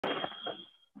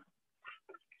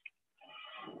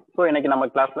So இன்னைக்கு நம்ம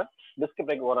கிளாஸ்ல டிஸ்க்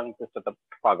பிரேக் ஓரலிங் சிஸ்டத்தை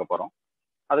பார்க்க போறோம்.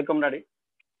 அதுக்கு முன்னாடி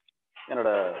என்னோட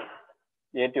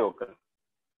ஏடிஓக்கு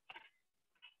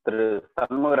திரு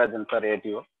சண்முகராஜன் சார்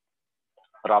ஏடிஓ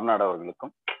ராம்நாடு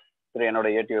அவர்களுக்கும், திரு என்னோட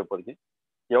ஏடிஓ பொறுத்து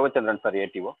யோகச்சந்திரன் சார்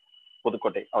ஏடிஓ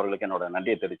புதுக்கோட்டை அவர்களுக்கு என்னோட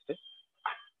நன்றியை தெரிவிச்சுட்டு,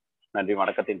 நன்றி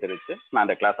வணக்கத்தையும் தெரிவித்து நான்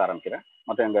இந்த கிளாஸ் ஆரம்பிக்கிறேன்.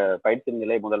 மற்றும் எங்கள் பயிற்சி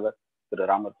நிலை முதல்வர் திரு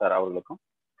ராமர் சார் அவர்களுக்கும்,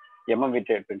 MMV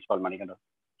பிரின்சிபால் மணிகண்டன்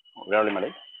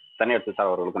வேவலிமலை தனியார் சார்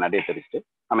அவர்களுக்கும் நன்றியை தெரிவிச்சுட்டு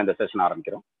நம்ம இந்த செஷன்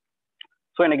ஆரம்பிக்கிறோம்.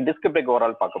 ஸோ இன்னைக்கு டிஸ்க் பிரேக்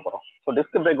ஓவரால் பார்க்க போறோம். ஸோ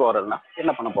டிஸ்க் பிரேக் ஓவரால்னா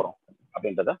என்ன பண்ண போறோம்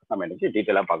அப்படின்றத நம்ம இன்னைக்கு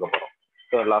டீட்டெயிலாக பார்க்க போறோம்.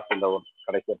 ஸோ லாஸ்ட் இந்த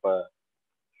கடைசி இப்போ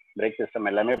பிரேக் சிஸ்டம்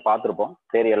எல்லாமே பார்த்துருப்போம்,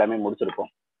 சரி எல்லாமே முடிச்சிருப்போம்.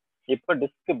 இப்போ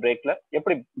டிஸ்க் பிரேக்ல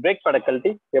எப்படி பிரேக் பட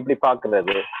கழட்டி எப்படி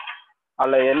பார்க்கறது,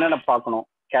 அதில் என்னென்ன பார்க்கணும்,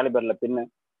 கேலிபர்ல பின்னு,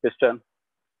 பிஸ்டன்,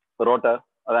 ரோட்டர்,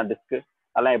 அதான் டிஸ்க்கு,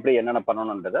 அதெல்லாம் எப்படி என்னென்ன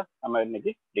பண்ணணுன்றதை நம்ம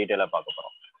இன்னைக்கு டீட்டெயிலாக பார்க்க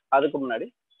போறோம். அதுக்கு முன்னாடி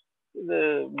இது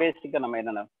பேசிக்காக நம்ம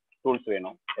என்னென்ன டூல்ஸ்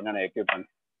வேணும், என்னென்ன எக்யூப்மெண்ட்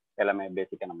எல்லாமே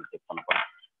பேசிக்காக நம்ம செக் பண்ண போறோம்.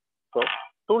 ஸோ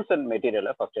டூல்ஸ் அண்ட்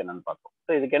மெட்டீரியலை ஃபர்ஸ்ட் என்னன்னு பார்ப்போம்.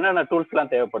 ஸோ இதுக்கு என்னென்ன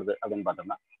டூல்ஸ்லாம் தேவைப்படுது அப்படின்னு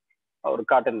பார்த்தோம்னா, ஒரு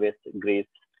cotton waste,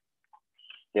 Greece,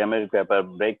 MMV paper,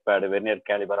 break pad, vernier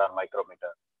calibre R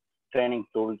micrometre, training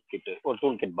tool கிட்டு, ஒரு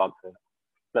டூல் கிட் பாக்ஸ்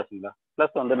ப்ளஸ்ங்களா,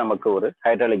 ப்ளஸ் வந்து நமக்கு ஒரு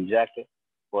ஹைட்ராலிக் ஜாக்கு,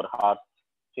 ஒரு ஹார்ஸ்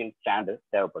ஸ்டீல் ஸ்டாண்டு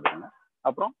தேவைப்படுதுங்க.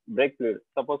 அப்புறம் பிரேக் ஃப்ளூயிட்,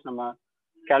 சப்போஸ் நம்ம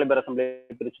கேலிபர் அசம்பிளி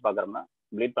பிரித்து பார்க்குறோம்னா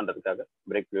ப்ளீட் பண்ணுறதுக்காக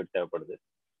பிரேக் ஃப்ளூயிட் தேவைப்படுது.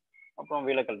 அப்புறம்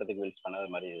வீலை கழட்டத்துக்கு வீல்ஸ் பண்ண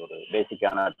மாதிரி ஒரு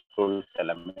பேசிக்கான டூல்ஸ்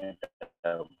எல்லாமே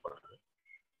தேவைப்படுது.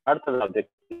 அடுத்தது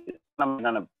சப்ஜெக்ட் நம்ம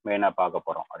என்னென்ன மெயினாக பார்க்க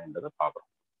போகிறோம் அப்படின்றத பார்க்குறோம்.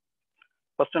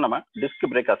 ஃபர்ஸ்ட் நம்ம டிஸ்க்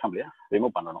பிரேக் அசம்பிளியை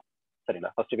ரிமூவ் பண்ணணும்.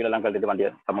 சரிங்களா, ஃபர்ஸ்ட் வீலெல்லாம் கழட்டிட்டு வண்டியை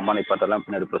சமமான நிப்பாட்டெல்லாம்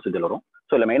பின்னாடி ப்ரொசீஜர் வரும்.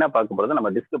 ஸோ இல்லை மெயினாக பார்க்க போகிறது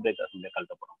நம்ம டிஸ்க் பிரேக் அசம்பிளியை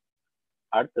கழட்ட போகிறோம்.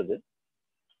 அடுத்தது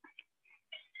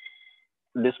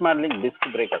dismantling disc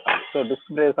brake assembly. So disc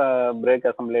brake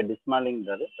assembly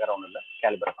டிஸ்மேண்ட்லிங்கிறது வேற ஒன்றும் இல்லை,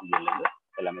 கேலிபர் அசம்பிளிலேருந்து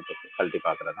எல்லாமே கழட்டி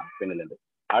பார்க்கறது தான் பின்னிலேருந்து.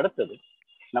 அடுத்தது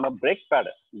நம்ம பிரேக்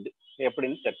பேடு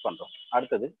எப்படின்னு செக் பண்ணுறோம்.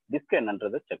 அடுத்தது டிஸ்க்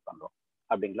என்னன்றதை செக் பண்ணுறோம்.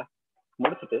 அப்படிங்களா,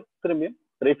 முடிச்சுட்டு திரும்பியும்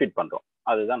ரீஃபிட் பண்ணுறோம்.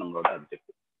 அதுதான் நம்மளோட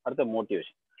அப்ஜெக்டிவ். அடுத்த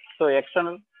மோட்டிவேஷன். ஸோ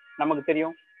எக்ஸ்டர்னல் நமக்கு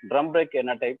தெரியும், ட்ரம் பிரேக்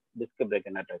என்ன டைப், டிஸ்க் பிரேக்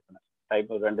என்ன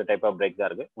டைப், ரெண்டு டைப் ஆஃப் பிரேக் தான்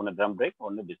இருக்கு. ஒன்று ட்ரம் பிரேக்,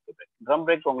 ஒன்று டிஸ்க் பிரேக். ட்ரம்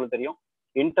பிரேக் உங்களுக்கு தெரியும்,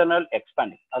 இன்டர்னல்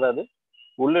எக்ஸ்பாண்டிங், அதாவது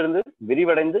உள்ளிருந்து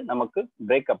விரிவடைந்து நமக்கு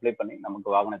பிரேக் அப்ளை பண்ணி நமக்கு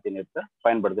வாகனத்தை நிறுத்த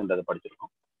பயன்படுதுன்றதை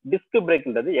படிச்சிருக்கோம். டிஸ்க்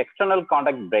பிரேக்ன்றது எக்ஸ்டர்னல்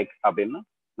கான்டாக்ட் பிரேக் அப்படின்னு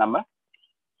நம்ம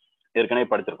ஏற்கனவே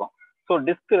படிச்சிருக்கோம். ஸோ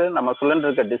டிஸ்க் நம்ம சுழன்று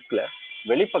இருக்க டிஸ்க்ல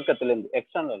வெளிப்பக்கத்திலிருந்து,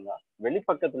 எக்ஸ்டர்னல்னா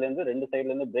வெளிப்பக்கத்திலிருந்து ரெண்டு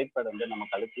சைட்ல இருந்து பிரேக் பேட் வந்து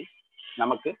நமக்கு அழுத்தி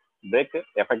நமக்கு பிரேக்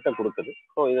எஃபெக்டை கொடுக்குது.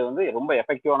 ஸோ இது வந்து ரொம்ப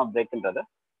எஃபெக்டிவான பிரேக்ன்றதை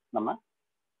நம்ம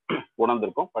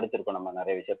உணர்ந்திருக்கோம், படிச்சிருக்கோம், நம்ம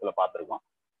நிறைய விஷயத்துல பார்த்துருக்கோம்.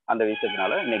 அந்த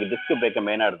விஷயத்தினால இன்னைக்கு டிஸ்க் பிரேக்கை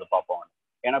மெயினாக எடுத்து பார்ப்போம்.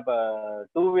 ஏன்னா இப்போ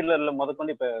டூ வீலர்ல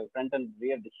முதற்கொண்டு இப்போ front and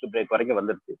rear disc brake வரைக்கும்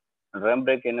வந்துருச்சு. ட்ரம்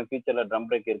பிரேக் என்ன ஃபியூச்சர்ல ட்ரம்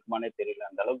பிரேக் இருக்குமானே தெரியல,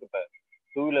 அந்த அளவுக்கு இப்போ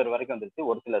டூ வீலர் வரைக்கும் வந்துருச்சு.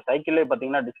 ஒரு சில சைக்கிள்லேயே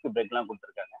பார்த்தீங்கன்னா டிஸ்க் பிரேக்லாம்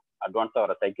கொடுத்துருக்காங்க, அட்வான்ஸாக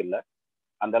வர சைக்கிளில்.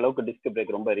 அந்த அளவுக்கு டிஸ்க்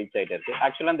பிரேக் ரொம்ப ரீச் ஆகிட்டே இருக்கு.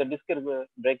 ஆக்சுவலாக இந்த டிஸ்க்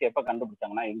பிரேக் எப்போ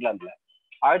கண்டுபிடிச்சாங்கன்னா இங்கிலாந்துல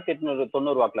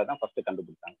 1890 வாக்கில் தான் ஃபர்ஸ்ட்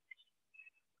கண்டுபிடிச்சாங்க.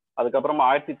 அதுக்கப்புறமா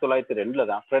 1902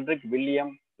 தான் ஃப்ரெட்ரிக்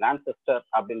வில்லியம் லான்செஸ்டர்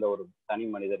அப்படின்ற ஒரு தனி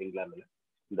மனிதர் இங்கிலாந்துல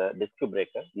இந்த டிஸ்க்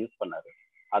பிரேக்கை யூஸ் பண்ணாரு.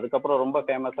 அதுக்கப்புறம் ரொம்ப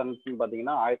ஃபேமஸ்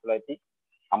பார்த்தீங்கன்னா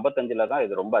 1955 தான்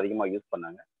இது ரொம்ப அதிகமாக யூஸ்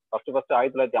பண்ணாங்க. ஃபர்ஸ்ட்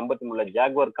 1953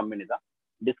 ஜாகுவார் கம்பெனி தான்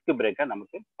டிஸ்க் பிரேக்கை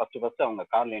நமக்கு ஃபர்ஸ்ட் அவங்க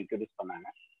கார்ல இன்ட்ரடியூஸ் பண்ணாங்க.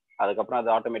 அதுக்கப்புறம் அது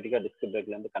ஆட்டோமேட்டிக்காக டிஸ்க்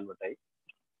பிரேக்ல இருந்து கன்வெர்ட் ஆகி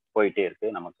போயிட்டே இருக்கு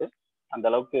நமக்கு. அந்த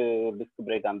அளவுக்கு டிஸ்க்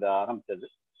பிரேக் அந்த ஆரம்பிச்சது,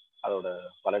 அதோட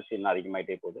வளர்ச்சி இன்னும்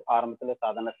அதிகமாயிட்டே போகுது. ஆரம்பத்துல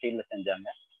சாதாரண ஸ்டீல்ல செஞ்சாங்க,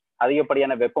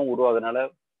 அதிகப்படியான வெப்பம் உருவாகுதுனால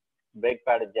பிரேக்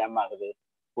பேடு ஜாம் ஆகுது,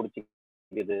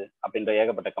 பிடிச்சிக்குது அப்படின்ற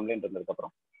ஏகப்பட்ட கம்ப்ளைண்ட் இருந்ததுக்கு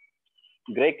அப்புறம்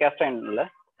கிரே கேஸ்டைன்ல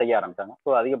செய்ய ஆரம்பிச்சாங்க. ஸோ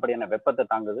அதிகப்படியான வெப்பத்தை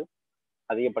தாங்குது,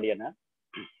 அதிகப்படியான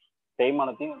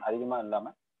தேய்மானத்தையும் அதிகமா இல்லாம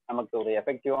நமக்கு ஒரு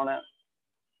எஃபெக்டிவான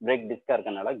பிரேக் டிஸ்கா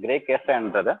இருக்கனால கிரே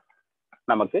கேஸ்டைன்றதை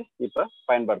நமக்கு இப்ப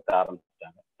பயன்படுத்த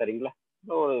ஆரம்பிச்சாங்க. சரிங்களா,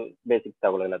 ஒரு பேசிக்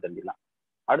தகவல்களை தெரிஞ்சுக்கலாம்.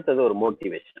 அடுத்தது ஒரு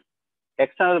motivation.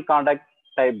 External contact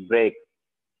type break,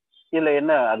 இதுல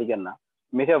என்ன அதிகம்னா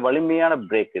மிக வலிமையான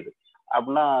பிரேக் இது.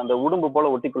 அப்படின்னா அந்த உடும்பு போல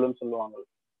ஒட்டிக்குள்ளுன்னு சொல்லுவாங்க,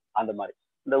 அந்த மாதிரி.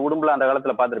 இந்த உடும்புல அந்த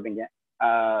காலத்துல பார்த்துருப்பீங்க,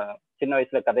 சின்ன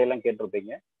வயசுல கதையெல்லாம்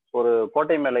கேட்டிருப்பீங்க. ஒரு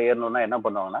கோட்டை மேல ஏறணும்னா என்ன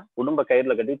பண்ணுவாங்கன்னா உடும்பை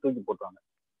கயிறுல கட்டி தூக்கி போட்டுருவாங்க.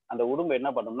 அந்த உடும்பு என்ன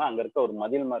பண்ணோம்னா அங்க இருக்க ஒரு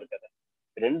மதில் மாதிரி இருக்காது,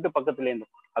 ரெண்டு பக்கத்துல இருந்து,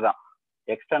 அதான்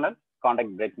எக்ஸ்டர்னல்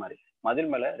கான்டாக்ட் பிரேக் மாதிரி, மதில்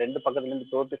மேல ரெண்டு பக்கத்துல இருந்து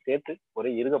தோட்டு சேர்த்து ஒரு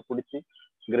இறுக பிடிச்சி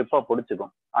கிரிப்பா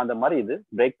பிடிச்சிக்கும். அந்த மாதிரி இது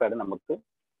பிரேக் பேடு நமக்கு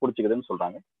பிடிச்சிக்குதுன்னு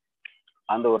சொல்றாங்க.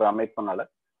 அந்த ஒரு அமைப்புனால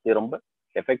இது ரொம்ப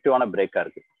எஃபெக்டிவான பிரேக்கா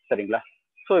இருக்கு. சரிங்களா,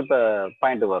 ஸோ இப்போ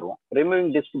பாயிண்ட் வருவோம்.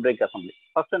 Removing disc brake assembly.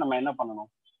 First நம்ம என்ன பண்ணணும்,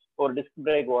 ஒரு டிஸ்க்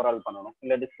பிரேக் ஓவரால் பண்ணணும்,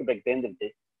 இல்லை டிஸ்க் பிரேக் தேர்ந்துருச்சு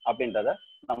அப்படின்றத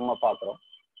நம்ம பார்க்குறோம்.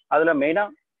 அதுல மெயினா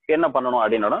என்ன பண்ணணும்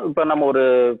அப்படின்னா, இப்போ நம்ம ஒரு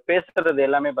பேசுறது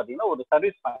எல்லாமே பார்த்தீங்கன்னா ஒரு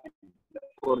சர்வீஸ் பாயிண்ட்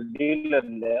ஒரு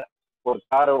டீலர்ல ஒரு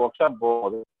கார் ஒர்க் ஷாப்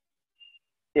போகும்போது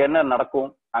என்ன நடக்கும்,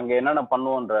 அங்க என்னென்ன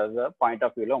பண்ணுவோன்றத பாயிண்ட்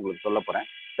ஆஃப் வியூல உங்களுக்கு சொல்ல போறேன்.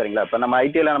 சரிங்களா? இப்ப நம்ம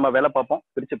ஐடில நம்ம வேலை பார்ப்போம்,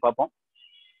 பிரிச்சு பார்ப்போம்,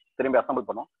 திரும்பி அசம்பிள்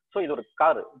பண்ணுவோம். ஸோ இது ஒரு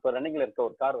கார், இப்போ ரன்னிங்ல இருக்க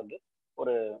ஒரு கார் வந்து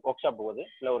ஒரு ஒர்க் ஷாப் போகுது,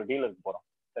 இல்லை ஒரு டீலருக்கு போறோம்.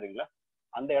 சரிங்களா?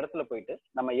 அந்த இடத்துல போயிட்டு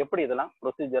நம்ம எப்படி இதெல்லாம்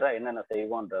ப்ரொசீஜரா என்னென்ன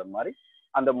செய்வோன்ற மாதிரி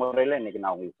அந்த முறையில இன்னைக்கு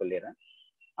நான் உங்களுக்கு சொல்லிடுறேன்.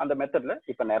 அந்த மெத்தட்ல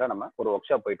இப்போ நேரம் நம்ம ஒரு ஒர்க்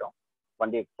ஷாப் போயிட்டோம்,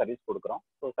 வண்டியை சர்வீஸ் கொடுக்குறோம்.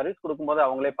 ஸோ சர்வீஸ் கொடுக்கும்போது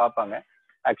அவங்களே பார்ப்பாங்க.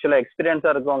 ஆக்சுவலா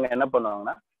எக்ஸ்பீரியன்ஸா இருக்கவங்க என்ன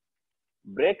பண்ணுவாங்கன்னா,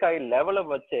 பிரேக் ஆயில் லெவலை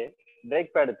வச்சு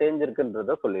பிரேக் பேடு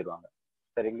தேஞ்சிருக்குன்றத சொல்லிடுவாங்க.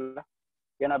 சரிங்களா?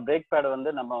 ஏன்னா பிரேக் பேட் வந்து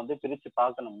நம்ம வந்து பிரிச்சு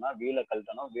பார்க்கணும்னா வீலை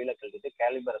கழட்டணும், வீலை கழட்டிட்டு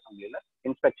கேலிபர் அசம்பிளில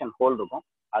இன்ஸ்பெக்ஷன் ஹோல் இருக்கும்,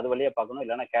 அது வழியா பார்க்கணும்.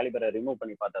 இல்லைன்னா கேலிபரை ரிமூவ்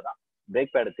பண்ணி பார்த்தா தான்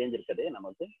பிரேக் பேடு தேஞ்சிருக்கதே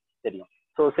நமக்கு தெரியும்.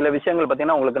 ஸோ சில விஷயங்கள்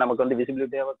பார்த்தீங்கன்னா உங்களுக்கு நமக்கு வந்து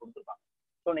விசிபிலிட்டியாவே கொடுத்துருப்பாங்க.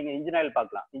 ஸோ நீங்க இன்ஜின் ஆயில்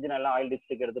பார்க்கலாம், இன்ஜின் ஆயிலாம் ஆயில்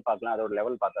டிஸ்ட்ரிக் எடுத்து பார்க்கலாம், அதோட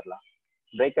லெவல் பார்த்துடலாம்.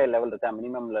 பிரேக் ஆயில் லெவல் இருக்கா,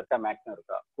 மினிமம்ல இருக்கா, மேக்ஸிமம்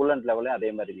இருக்கா, கூலண்ட் லெவலையும் அதே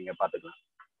மாதிரி நீங்க பார்த்துக்கலாம்.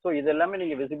 ஸோ இது எல்லாமே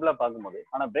நீங்க விசிபிளா பார்க்கும்போது,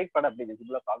 ஆனா பிரேக் பேட் அப்படி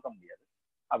விசிபிளா பார்க்க முடியாது.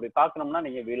 அப்படி பார்க்கணும்னா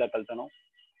நீங்க வீலை கழட்டணும்,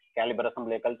 கேலிபர்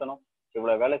அசம்பிளியை கழட்டணும்.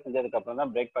 இவ்வளவு வேலை செஞ்சதுக்கு அப்புறம்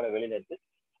தான் பிரேக் பேடை வெளியில எடுத்து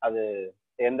அது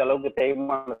எந்த அளவுக்கு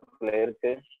தேய்மானத்துல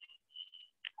இருக்கு,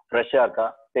 ஃப்ரெஷ்ஷா இருக்கா,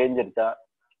 தேஞ்சிருச்சா,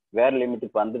 வேற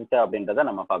லிமிட்டுக்கு வந்துருச்சா அப்படின்றத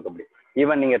நம்ம பார்க்க முடியும்.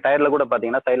 ஈவன் நீங்க டயர்ல கூட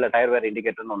பாத்தீங்கன்னா சைட்ல டயர் வேர்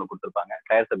இண்டிகேட்டர்னு ஒன்று கொடுத்துருப்பாங்க.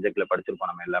 டயர் சப்ஜெக்ட்ல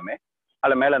படிச்சிருப்போம் நம்ம எல்லாமே.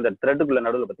 அதுல மேல அந்த த்ரெட்டுக்குள்ள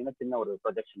நடுவில் பாத்தீங்கன்னா சின்ன ஒரு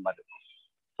ப்ரொஜெக்ஷன் மாதிரி இருக்கும்.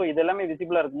 ஸோ இது எல்லாமே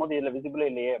விசிபிளா இருக்கும்போது இதுல விசிபிளே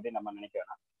இல்லையே அப்படின்னு நம்ம நினைக்க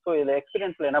வேணாம். ஸோ இதுல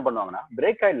எக்ஸ்பீரியன்ஸ்ல என்ன பண்ணுவாங்கன்னா,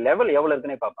 பிரேக் ஆயில் லெவல் எவ்வளவு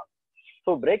இருக்குன்னே பார்ப்பாங்க.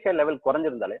 ஸோ பிரேக் ஆயில் லெவல்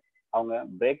குறைஞ்சிருந்தாலே அவங்க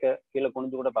பிரேக்கை கீழே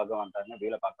குனிஞ்சு கூட பார்க்க மாட்டாங்க,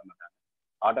 வீலை பார்க்க மாட்டாங்க.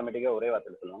 ஆட்டோமேட்டிக்கா ஒரே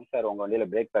வார்த்தையில சொல்லுவாங்க, சார் உங்க வண்டியில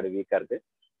பிரேக் பேடு வீக்கா இருக்கு,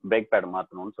 பிரேக் பேடு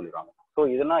மாற்றணும்னு சொல்லிடுவாங்க. ஸோ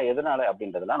இதெல்லாம் எதனால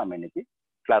அப்படின்றதெல்லாம் நம்ம இன்னைக்கு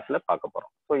கிளாஸ்ல பார்க்க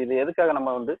போறோம். ஸோ இது எதுக்காக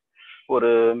நம்ம வந்து ஒரு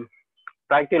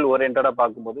ப்ராக்டிகல் ஓரியன்டா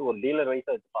பார்க்கும்போது ஒரு டீலர்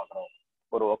வைஸா வச்சு பார்க்குறோம்,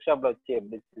 ஒரு ஒர்க் ஷாப்ல வச்சு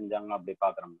எப்படி செஞ்சாங்க அப்படி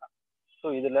பார்க்குறோம்னா, ஸோ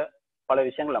இதுல பல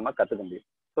விஷயங்கள் நம்ம கற்றுக்க முடியும்.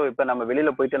 ஸோ இப்போ நம்ம வெளியில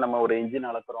போயிட்டு நம்ம ஒரு இன்ஜின்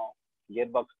அளக்குறோம்,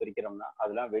 கியர் பாக்ஸ் பிரிக்கிறோம்னா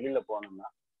அதெல்லாம் வெளியில போனோம்னா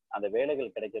அந்த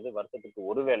வேலைகள் கிடைக்கிறது வருஷத்துக்கு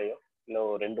ஒரு வேலையோ இல்லை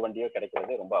ஒரு 2 வண்டியோ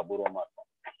கிடைக்கிறது ரொம்ப அபூர்வமா இருக்கும்.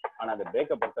 ஆனா அந்த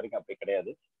பிரேக்கை பொறுத்த வரைக்கும் அப்படி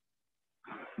கிடையாது.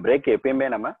 பிரேக் எப்பயுமே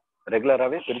நம்ம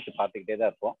ரெகுலராகவே பிரித்து பார்த்துக்கிட்டே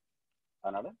தான் இருப்போம்.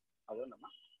 அதனால அது நம்ம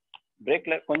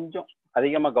பிரேக்ல கொஞ்சம்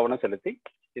அதிகமாக கவனம் செலுத்தி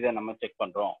இதை நம்ம செக்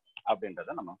பண்றோம்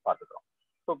அப்படின்றத நம்ம பார்த்துக்கிறோம்.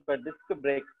 ஸோ இப்போ டிஸ்க்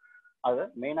பிரேக், அது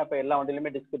மெயினாக இப்போ எல்லா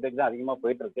வண்டியிலுமே டிஸ்க் பிரேக் தான் அதிகமாக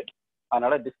போயிட்டு இருக்கு.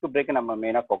 அதனால டிஸ்க் பிரேக்கை நம்ம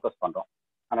மெயினாக ஃபோக்கஸ் பண்றோம்.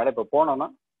 அதனால இப்போ போனோம்னா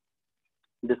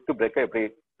டிஸ்க் பிரேக்கை எப்படி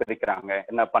பிரிக்கிறாங்க,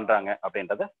 என்ன பண்றாங்க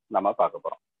அப்படின்றத நம்ம பார்க்க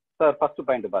போறோம். சார் ஃபர்ஸ்ட்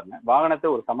பாயிண்ட் பாருங்க, வாகனத்தை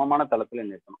ஒரு சமமான தளத்தில்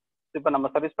நிறுத்தணும். இப்போ நம்ம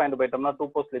சர்வீஸ் பாயிண்ட் போயிட்டோம்னா 2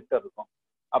 போஸ்ட் லிஃப்டர் இருக்கும்.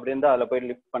 அப்படி இருந்தால் அதில் போய்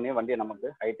லிஃப்ட் பண்ணி வண்டியை நமக்கு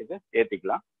ஹைட்டுக்கு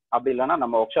ஏற்றிக்கலாம். அப்படி இல்லைன்னா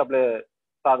நம்ம ஒர்க் ஷாப்ல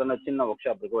சாதாரண சின்ன ஒர்க்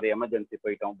ஷாப் இருக்கு, ஒரு எமர்ஜென்சி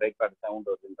போயிட்டோம், பிரேக் பேட்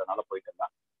சவுண்ட் வருதுன்றனால போயிட்டோம்னா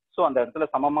ஸோ அந்த இடத்துல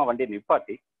சமமா வண்டியை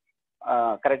நிப்பாட்டி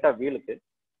கரெக்டாக வீலுக்கு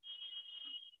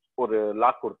ஒரு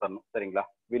லாக் கொடுத்துடணும். சரிங்களா?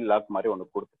 வீல் லாக் மாதிரி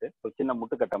ஒன்று கொடுத்துட்டு ஒரு சின்ன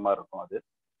முட்டுக்கட்டை மாதிரி இருக்கும், அது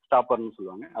ஸ்டாப்பர்னு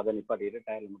சொல்லுவாங்க. அதை நிப்பாட்டிட்டு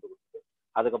டயர்ல மட்டும் கொடுத்துட்டு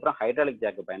அதுக்கப்புறம் ஹைட்ராலிக்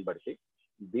ஜாக்கை பயன்படுத்தி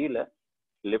வீலை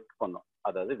லிஃப்ட் பண்ணும்,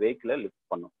 அதாவது வெஹிக்கிளை லிஃப்ட்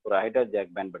பண்ணும். ஒரு ஹைட்ராலிக்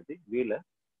ஜாக் பயன்படுத்தி வீலை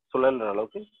சுழல்ற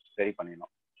அளவுக்கு ரெடி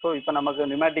பண்ணிடணும். ஸோ இப்போ நமக்கு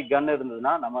நியூமேட்டிக் கன்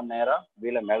இருந்ததுன்னா நம்ம நேராக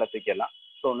வீலை மேலே தூக்கிடலாம்.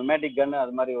 ஸோ நியூமேட்டிக் கன்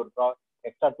அது மாதிரி ஒரு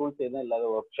எக்ஸ்ட்ரா டூல்ஸ் எதுவும் இல்லாத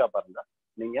ஒர்க் ஷாப்பாக இருந்தால்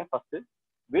நீங்கள் ஃபர்ஸ்ட்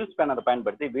வீல் ஸ்பேனரை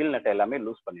பயன்படுத்தி வீல் நட்டை எல்லாமே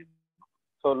லூஸ் பண்ணிடணும்.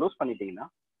 ஸோ லூஸ் பண்ணிட்டீங்கன்னா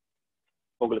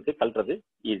உங்களுக்கு கழட்டுறது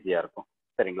ஈஸியா இருக்கும்.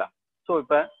 சரிங்களா? ஸோ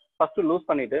இப்போ ஃபர்ஸ்ட் லூஸ்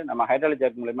பண்ணிட்டு நம்ம ஹைட்ராலிக்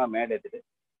ஜாக் மூலமா மேட் எடுத்துட்டு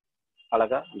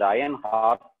அழகா இந்த அயன்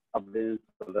ஹார்ட் அப்படின்னு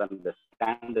சொல்ற அந்த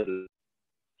ஸ்டாண்டர்ட்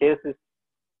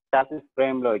சாசிஸ்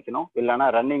ஃப்ரேம்ல வைக்கணும். இல்லைன்னா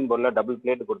ரன்னிங் போர்ட்ல டபுள்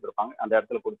பிளேட் கொடுத்துருப்பாங்க, அந்த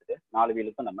இடத்துல கொடுத்துட்டு 4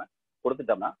 வீலுக்கும் நம்ம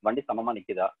கொடுத்துட்டோம்னா வண்டி சமமா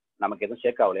நிக்குதா, நமக்கு எதுவும்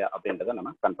ஷேக் ஆகலையா அப்படின்றத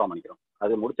நம்ம கன்ஃபார்ம் பண்ணிக்கிறோம்.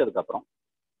 அது முடிச்சதுக்கு அப்புறம்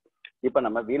இப்போ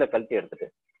நம்ம வீலை கழட்டி எடுத்துட்டு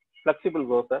ஃபிளெக்சிபிள்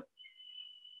கோஸை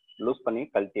லூஸ் பண்ணி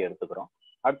கழட்டி எடுத்துக்கிறோம்.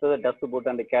 அடுத்தது டஸ்ட்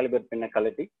போட்டு அந்த கேலிபர் பின்ன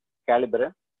கழட்டி கேலிபரை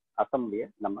அசம்பிளியை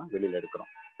நம்ம வெளியில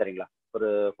எடுக்கிறோம். சரிங்களா? ஒரு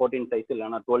 14 சைஸ்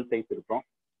இல்லைன்னா 12 சைஸ் இருக்கும்.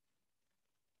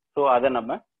 ஸோ அதை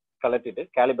நம்ம கழட்டிட்டு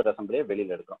கேலிபர் அசம்பிளியை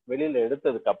வெளியில எடுக்கிறோம். வெளியில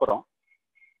எடுத்ததுக்கு அப்புறம்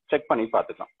செக் பண்ணி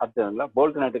பார்த்துக்கலாம். அடுத்ததுல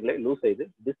போல்ட் நட்டுகளை லூஸ் செய்து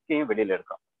டிஸ்கையும் வெளியில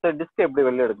எடுக்கிறோம். சரி, டிஸ்க் எப்படி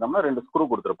வெளியில எடுக்கணும்னா 2 ஸ்க்ரூ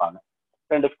கொடுத்துருப்பாங்க.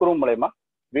 2 ஸ்க்ரூ மூலயமா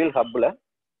வீல் ஹப்ல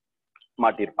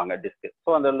மாட்டியிருப்பாங்க டிஸ்க். ஸோ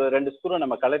அந்த 2 ஸ்க்ரூ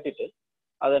நம்ம கழட்டிட்டு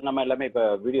அதை நம்ம எல்லாமே இப்போ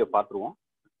வீடியோ பார்த்துருவோம்,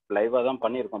 லைவாக தான்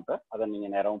பண்ணியிருக்கோம். இப்போ அதை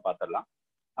நீங்கள் நேரமும் பார்த்துடலாம்.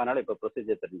 அதனால இப்போ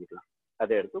ப்ரொசீஜர் தெரிஞ்சுக்கலாம்.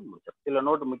 அதை எடுத்து முடிச்சோம். இதில்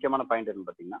நோட்டு முக்கியமான பாயிண்ட் என்னன்னு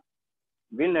பார்த்தீங்கன்னா,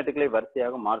 வீல் நட்டுகளை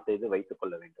வரிசையாக மார்க் செய்து வைத்துக்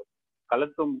கொள்ள வேண்டும்.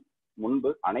 கலட்டும் முன்பு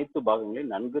அனைத்து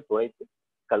பாகங்களையும் நன்கு துவைத்து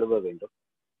கழுவ வேண்டும்.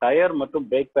 டயர் மற்றும்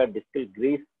பிரேக் பேட் டிஸ்கில்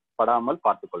கிரீஸ் படாமல்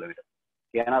பார்த்துக் கொள்ள வேண்டும்.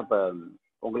 ஏன்னா இப்போ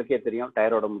உங்களுக்கே தெரியும்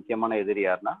டயரோட முக்கியமான எதிரி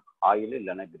யாருன்னா ஆயில்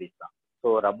இல்லைன்னா கிரீஸ் தான். ஸோ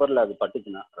ரப்பரில் அது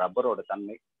பட்டுச்சுன்னா ரப்பரோட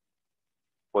தன்மை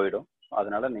போயிடும்.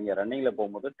 அதனால நீங்க ரன்னிங்ல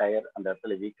போகும்போது டயர் அந்த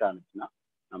இடத்துல வீக்கா இருந்துச்சுன்னா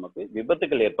நமக்கு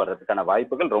விபத்துகள் ஏற்படுறதுக்கான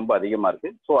வாய்ப்புகள் ரொம்ப அதிகமா இருக்கு.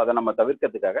 ஸோ அதை நம்ம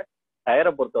தவிர்க்கிறதுக்காக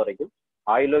டயரை பொறுத்த வரைக்கும்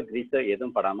ஆயிலோ கிரீஸோ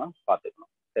எதுவும் படாம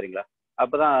பார்த்துக்கணும். சரிங்களா?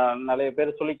 அப்பதான் நிறைய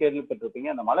பேர் சொல்லி கேள்விப்பட்டிருப்பீங்க,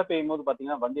 அந்த மழை பெய்யும் போது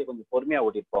பாத்தீங்கன்னா வண்டியை கொஞ்சம் பொறுமையா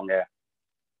ஓட்டிட்டு போங்க,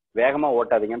 வேகமா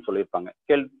ஓட்டாதீங்கன்னு சொல்லியிருப்பாங்க.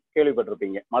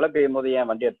 கேள்விப்பட்டிருப்பீங்க. மழை பெய்யும் போது ஏன்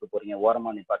வண்டி எடுத்து போறீங்க,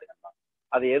 ஓரமா நிப்பாட்டுங்கன்னா.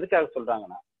 அது எதுக்காக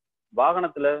சொல்றாங்கன்னா,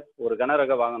 வாகனத்துல ஒரு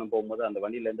கனரக வாகனம் போகும்போது அந்த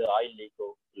வண்டியில இருந்து ஆயில் லீக்கோ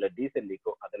இல்ல டீசல்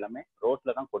லீக்கோ அது எல்லாமே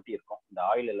ரோட்ல தான் கொட்டி இருக்கும். இந்த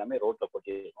ஆயில் எல்லாமே ரோட்ல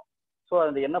கொட்டி இருக்கும். ஸோ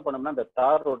அது என்ன பண்ணும்னா, இந்த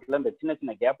தார் ரோட்ல இந்த சின்ன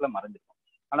சின்ன கேப்ல மறைஞ்சிருக்கும்.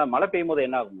 ஆனா மழை பெய்யும் போது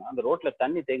என்ன ஆகும்னா, அந்த ரோட்ல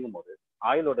தண்ணி தேங்கும் போது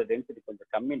ஆயிலோட டென்சிட்டி கொஞ்சம்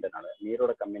கம்மின்றனால,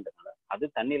 நீரோட கம்மின்றனால அது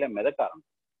தண்ணியில மிதக்க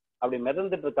ஆரம்பிக்கும். அப்படி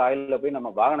மிதந்துட்டு இருக்க ஆயில போய் நம்ம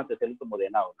வாகனத்தை செலுத்தும் போது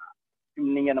என்ன ஆகும்னா,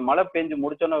 நீங்க அந்த மழை பெஞ்சு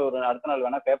முடிச்சோன்னு ஒரு அடுத்த நாள்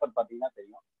வேணா பேப்பர் பாத்தீங்கன்னா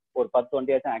தெரியும், ஒரு 10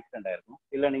 வண்டியாச்சும் ஆக்சிடென்ட் ஆயிருக்கும்.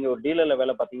 இல்ல நீங்க ஒரு டீலர்ல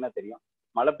வேலை பாத்தீங்கன்னா தெரியும்,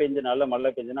 மழை பெஞ்சு நல்ல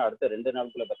மழை பெஞ்சுன்னா அடுத்த 2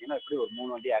 நாளுக்குள்ள பாத்தீங்கன்னா எப்படி ஒரு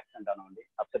 3 வண்டி ஆக்சிடென்ட் ஆன வண்டி,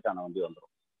 அப்செட் ஆன வண்டி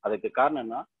வந்துடும். அதுக்கு காரணம்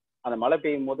என்ன, அந்த மழை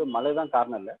பெய்யும் போது மழை தான்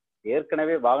காரணம் இல்லை,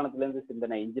 ஏற்கனவே வாகனத்துல இருந்து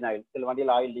சிந்தின இன்ஜின் ஆயில், சில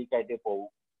வண்டியில ஆயில் லீக் ஆகிட்டே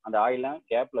போகும். அந்த ஆயிலாம்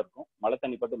கேப்ல இருக்கும், மழை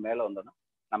தண்ணி பட்டு மேல வந்தோம்னா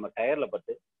நம்ம டயர்ல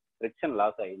பட்டு ஃப்ரிக்ஷன்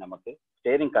லாஸ் ஆகி நமக்கு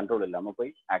ஸ்டேரிங் கண்ட்ரோல் இல்லாம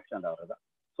போய் ஆக்சிடென்ட் ஆகுறதா.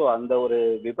 ஸோ அந்த ஒரு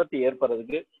விபத்து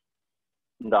ஏற்படுறதுக்கு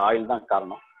இந்த ஆயில் தான்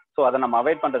காரணம். ஸோ அதை நம்ம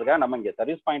அவாய்ட் பண்றதுக்காக நம்ம இங்க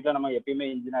சர்வீஸ் பாயிண்ட்ல நம்ம எப்பயுமே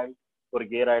இன்ஜின் ஆயில், ஒரு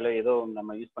கியர் ஆயிலோ ஏதோ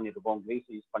நம்ம யூஸ் பண்ணிட்டு இருப்போம், கிரீஸ்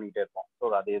யூஸ் பண்ணிட்டே இருப்போம்.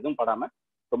 ஸோ அது எதுவும் படாம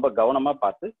ரொம்ப கவனமா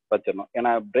பார்த்து வச்சிடணும்.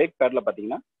 ஏன்னா பிரேக் பேட்ல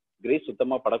பாத்தீங்கன்னா கிரீஸ்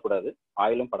சுத்தமா படக்கூடாது,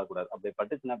 ஆயிலும் படக்கூடாது. அப்படி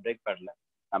பட்டுச்சுன்னா பிரேக் பேட்ல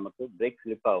நமக்கு பிரேக்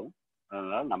ஸ்லிப் ஆகும்.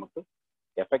 அதனால நமக்கு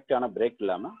எஃபெக்டான பிரேக்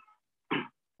இல்லாம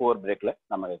புவர் பிரேக்ல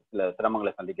நம்ம சில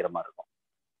சிரமங்களை சந்திக்கிற மாதிரி இருக்கும்.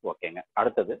 ஓகேங்க.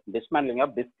 அடுத்தது dismantling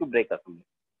of disc brake assembly.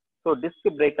 So disc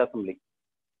brake assembly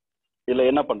இதுல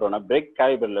என்ன பண்றோம்னா, பிரேக்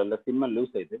கேலிபர்ல உள்ள சிம்மை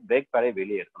லூஸ் செய்து பிரேக் பேடை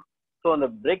வெளியே எடுக்கணும். ஸோ அந்த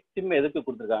பிரேக் சிம் எதுக்கு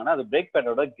கொடுத்துருக்காங்கன்னா, அது பிரேக்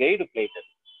பேடோட கைடு பிளேட்.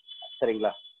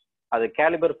 சரிங்களா? அது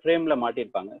கேலிபர் ஃப்ரேம்ல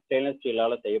மாட்டியிருப்பாங்க, ஸ்டெயின்லெஸ்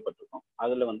ஸ்டீலால செய்யப்பட்டிருக்கும்.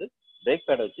 அதுல வந்து பிரேக்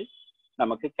பேடை வச்சு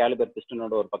நமக்கு கேலிபர்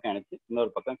பிஸ்டனோட ஒரு பக்கம் இணைச்சு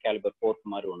இன்னொரு பக்கம் கேலிபர்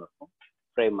ஃபோர்க் மாதிரி ஒன்று இருக்கும்,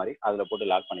 ஃப்ரேம் மாதிரி, அதில் போட்டு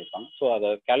லாக் பண்ணியிருப்பாங்க. ஸோ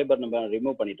அதை கேலிபர் நம்ம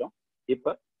ரிமூவ் பண்ணிட்டோம்.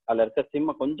 இப்போ அதில் இருக்க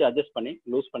சிம்மை கொஞ்சம் அட்ஜஸ்ட் பண்ணி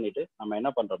லூஸ் பண்ணிட்டு நம்ம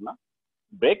என்ன பண்றோம்னா,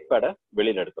 பிரேக் பேடை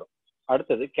வெளியில் எடுக்கிறோம்.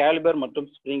 அடுத்தது கேலிபர் மற்றும்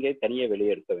ஸ்ப்ரிங்கை தனியே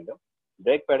வெளியே எடுக்க வேண்டும்.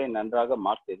 பிரேக் பேடை நன்றாக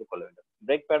மார்க் செய்து கொள்ள வேண்டும்.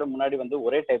 பிரேக் பேடு முன்னாடி வந்து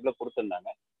ஒரே டைப்ல கொடுத்துருந்தாங்க.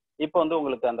 இப்போ வந்து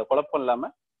உங்களுக்கு அந்த குழப்பம் இல்லாம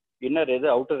இன்னர் எது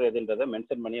அவுட்டர் எதுன்றதை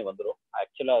மென்ஷன் பண்ணியே வந்துடும்.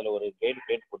 ஆக்சுவலா அதுல ஒரு கைடு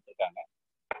பிளேட் கொடுத்துருக்காங்க,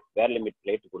 வேர் லிமிட்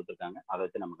பிளேட் கொடுத்துருக்காங்க, அதை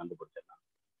வச்சு நம்ம கண்டுபிடிச்சிடலாம்.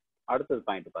 அடுத்தது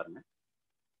பாயிண்ட் பாருங்க,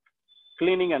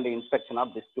 cleaning and inspection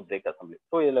of disc brake assembly.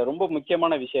 So இதுல ரொம்ப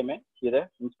முக்கியமான விஷயமே இதை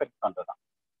இன்ஸ்பெக்ட் பண்றதுதான்.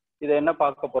 இதை என்ன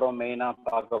பார்க்க போறோம், மெயினா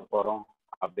பார்க்க போறோம்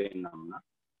அப்படின்னம்னா,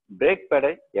 பிரேக் பேடை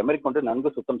எமரி கொண்டு நன்கு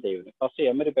சுத்தம் செய்ய வேண்டும். ஃபர்ஸ்ட்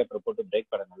எமரி பேப்பர் போட்டு பிரேக்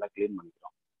பேடை நல்லா கிளீன்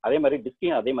பண்ணிக்கிறோம். அதே மாதிரி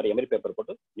டிஸ்கையும் அதே மாதிரி எமரி பேப்பர்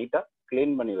போட்டு நீட்டா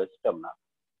கிளீன் பண்ணி வச்சிட்டோம்னா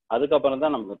அதுக்கப்புறம்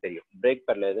தான் நமக்கு தெரியும் பிரேக்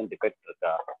பேட்ல எதுவும் டிஃபெக்ட்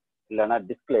இருக்கா, இல்லைன்னா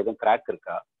டிஸ்க்ல எதுவும் கிராக்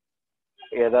இருக்கா,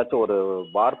 ஏதாச்சும் ஒரு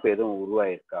வார்ப்பு எதுவும்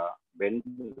உருவாயிருக்கா,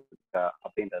 வெந்து இருக்கா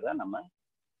அப்படின்றத நம்ம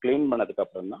கிளீன் பண்ணதுக்கு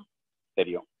அப்புறம் தான்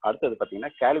தெரியும். அடுத்தது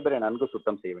பார்த்தீங்கன்னா, கேலிபரை நன்கு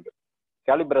சுத்தம் செய்ய வேண்டும்.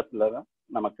 கேலிபரஸ்ல தான்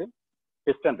நமக்கு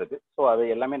பிஸ்டன் இருக்கு. ஸோ அது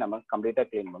எல்லாமே நம்ம கம்ப்ளீட்டா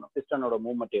கிளீன் பண்ணணும். பிஸ்டனோட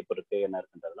மூவ்மெண்ட் எப்போ இருக்கு, என்ன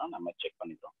இருக்குன்றதெல்லாம் நம்ம செக்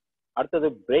பண்ணிட்டோம். அடுத்தது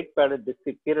பிரேக் பேடு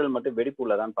டிஸ்க் கீரல் மட்டும் வெடிப்பு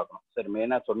உள்ளதான்னு பார்க்கணும். சரி,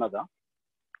 மெயினா சொன்னதான்.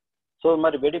 ஸோ இது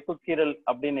மாதிரி வெடிப்பு கீரல்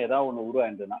அப்படின்னு ஏதாவது ஒன்று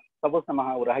உருவாயிருந்ததுன்னா, சப்போஸ் நம்ம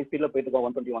ஒரு ஹை ஸ்பீட்ல போயிட்டு இருக்கோம்,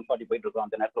 120 140 போயிட்டு இருக்கோம்,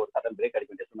 அந்த நேரத்தில் ஒரு சடன் பிரேக்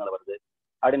அடிக்க வேண்டிய சூழ்நிலை வருது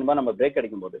அப்படின்னு நம்ம பிரேக்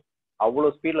அடிக்கும் போது அவ்வளோ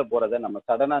ஸ்பீட்ல போறதை நம்ம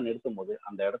சடனா நிறுத்தும் போது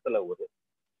அந்த இடத்துல ஒரு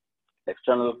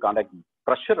எக்ஸ்டர்னல் கான்டாக்ட்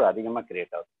ப்ரெஷர் அதிகமாக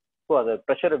கிரியேட் ஆகும். ஸோ அது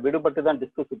ப்ரெஷரை விடுபட்டு தான்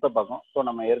டிஸ்க் சுத்த பார்க்கும். ஸோ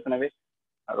நம்ம ஏற்கனவே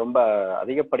ரொம்ப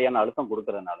அதிகப்படியான அழுத்தம்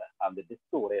கொடுக்கறதுனால அந்த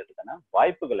டிஸ்க் உடையறதுக்கான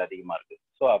வாய்ப்புகள் அதிகமா இருக்கு.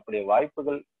 ஸோ அப்படி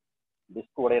வாய்ப்புகள்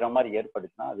டிஸ்க் உடையிற மாதிரி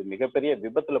ஏற்படுச்சுன்னா அது மிகப்பெரிய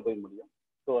விபத்துல போய் முடியும்.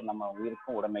 ஸோ நம்ம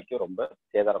உயிருக்கும் உடமைக்கும் ரொம்ப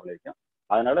சேதாரம் விளைவிக்கும்.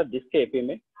 அதனால டிஸ்கை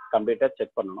எப்பயுமே கம்ப்ளீட்டா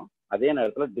செக் பண்ணணும். அதே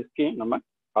நேரத்துல டிஸ்கையும் நம்ம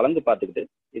கலந்து பார்த்துக்கிட்டு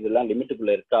இதெல்லாம்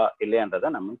லிமிட்டுக்குள்ள இருக்கா இல்லையான்றதை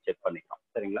நம்ம செக் பண்ணிக்கலாம்.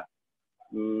 சரிங்களா?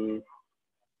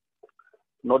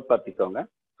 நோட் பார்த்துக்கோங்க.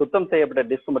 சுத்தம் செய்யப்பட்ட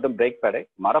டிஸ்க் மற்றும் பிரேக் பேடை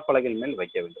மரப்பலகையின் மேல்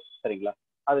வைக்க வேண்டும். சரிங்களா?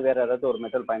 அது வேற ஏதாவது ஒரு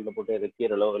மெட்டல் பாயிண்ட்ல போட்டு எது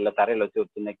கீரலோ இல்லை தரையில வச்சு ஒரு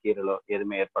சின்ன கீரலோ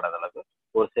எதுவுமே ஏற்படாத அளவுக்கு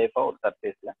ஒரு சேஃபா ஒரு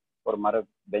சர்ஃபேஸ்ல ஒரு மர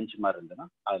பெஞ்ச் மாதிரி இருந்ததுன்னா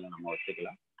அதில் நம்ம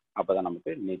வச்சுக்கலாம். அப்போதான்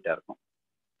நமக்கு நீட்டாக இருக்கும்.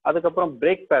 அதுக்கப்புறம்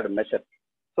break bad measure.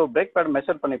 So break bad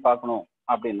measure பண்ணி பார்க்கணும்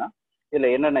அப்படின்னா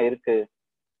இதில் என்னென்ன இருக்கு,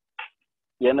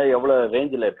 என்ன எவ்வளோ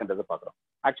ரேஞ்சில் இருக்குன்றதை பார்க்குறோம்.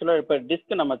 ஆக்சுவலாக இப்போ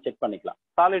டிஸ்க் நம்ம செக் பண்ணிக்கலாம்.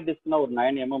 சாலிட் டிஸ்க்னா ஒரு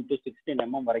 9 mm to 16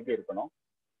 mm வரைக்கும் இருக்கணும்,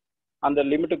 அந்த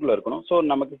லிமிட்டுக்குள்ளே இருக்கணும். ஸோ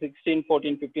நமக்கு 16,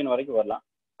 14, 15 வரைக்கும் வரலாம்.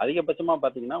 அதிகபட்சமாக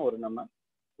பார்த்தீங்கன்னா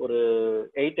ஒரு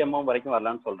 8 mm வரைக்கும்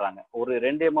வரலான்னு சொல்றாங்க. ஒரு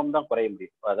 2 mm தான் குறைய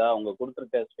முடியும். அதாவது அவங்க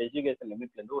கொடுத்துருக்க ஸ்பெசிஃபிகேஷன்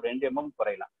லிமிட்ல இருந்து ஒரு 2 mm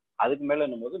குறையலாம். அதுக்கு மேல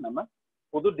என்னும்போது நம்ம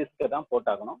புது டிஸ்கை தான்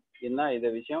போட்டாகணும். என்ன இது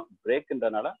விஷயம்,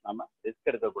 பிரேக்குன்றனால நம்ம டிஸ்க்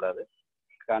எடுக்கக்கூடாது.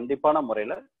 கண்டிப்பான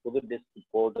முறையில புது டிஸ்க்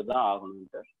போட்டு தான்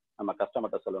ஆகணும்ட்டு நம்ம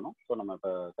கஸ்டமர்கிட்ட சொல்லணும். ஸோ நம்ம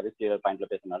இப்போ சர்வீஸ் கிளியர் பாயிண்ட்ல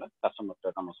பேசினால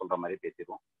கஸ்டமர்கிட்ட நம்ம சொல்ற மாதிரி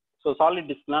பேசிடுவோம். ஸோ சாலிட்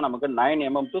டிஸ்க்னா நமக்கு 9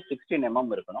 mm to 16 mm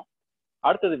இருக்கணும்.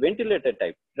 அடுத்தது வென்டிலேட்டர்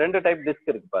டைப், 2 டைப் டிஸ்க்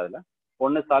இருக்கு அதில்.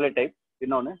 ஒன்று சாலிட் டைப்,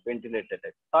 இன்னொன்று வென்டிலேட்டர்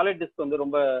டைப். சாலிட் டிஸ்க் வந்து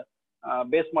ரொம்ப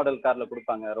பேஸ் மாடல் கார்ல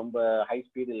கொடுப்பாங்க, ரொம்ப ஹை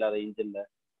ஸ்பீட் இல்லாத இன்ஜின்ல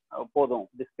போதும்,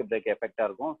 டிஸ்க் பிரேக் எஃபெக்டா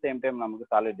இருக்கும். சேம் டைம் நமக்கு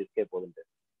சாலிட் டிஸ்கே போதும்.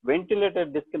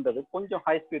 வென்டிலேட்டர் டிஸ்க்ன்றது கொஞ்சம்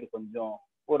ஹை ஸ்பீடு, கொஞ்சம்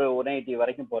ஒரு 180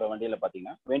 வரைக்கும் போற வண்டியில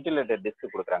பாத்தீங்கன்னா வென்டிலேட்டர்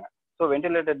டிஸ்க் கொடுக்குறாங்க. ஸோ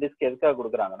வென்டிலேட்டர் டிஸ்க் எதுக்காக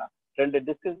கொடுக்குறாங்கன்னா 2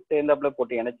 டிஸ்க் சேர்ந்தாப்புல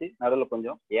போட்டு இணைச்சி நடுவில்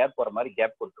கொஞ்சம் ஏர் போற மாதிரி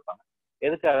கேப் கொடுத்துருப்பாங்க.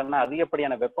 எதுக்காகன்னா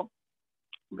அதிகப்படியான வெப்பம்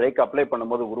பிரேக் அப்ளை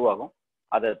பண்ணும்போது உருவாகும்.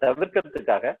 அதை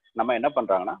தவிர்க்கிறதுக்காக நம்ம என்ன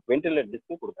பண்றாங்கன்னா வென்டிலேட்டர்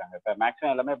டிஸ்க் கொடுக்குறாங்க. இப்போ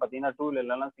மேக்ஸிமம் எல்லாமே பார்த்தீங்கன்னா 2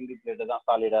 வீலர்லாம் சிங்கிள் பிளேட் தான்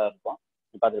சாலிடா இருக்கும்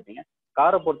பார்த்துருப்பீங்க.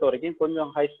 காரை பொறுத்த வரைக்கும் கொஞ்சம்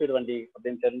ஹை ஸ்பீட் வண்டி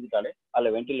அப்படின்னு தெரிஞ்சுட்டாலே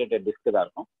அதில் வென்டிலேட்டர் டிஸ்க் தான்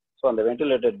இருக்கும். ஸோ அந்த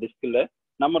வென்டிலேட்டர் டிஸ்கில்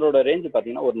நம்மளோட ரேஞ்ச்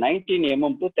பார்த்தீங்கன்னா ஒரு 19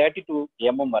 mm to 32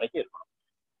 mm வரைக்கும் இருக்கணும்.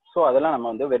 ஸோ அதெல்லாம் நம்ம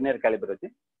வந்து வெர்னியர் கேலிபர் வச்சு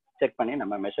செக் பண்ணி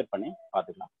நம்ம மெஷர் பண்ணி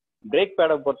பார்த்துக்கலாம். பிரேக்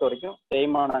பேடை பொறுத்த வரைக்கும்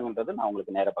தேய்மானங்கிறது நான்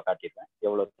உங்களுக்கு நேரப்ப காட்டியிருக்கேன்,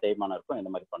 எவ்வளோ தேய்மானம் இருக்கும்,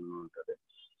 எந்த மாதிரி பண்ணணுன்றது.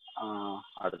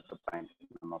 அடுத்த பாயிண்ட்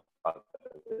நம்ம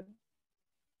பார்க்கறது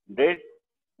பிரேக்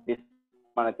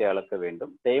டிஸ்மானத்தை அளக்க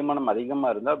வேண்டும். தேய்மானம்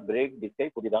அதிகமாக இருந்தால் பிரேக் டிஸ்கை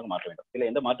புதிதாக மாற்ற வேண்டும். இல்லை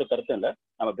எந்த மாற்று கருத்தும் இல்லை.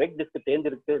 நம்ம பிரேக் டிஸ்க்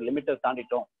தேர்ந்திருக்கு, லிமிட்டை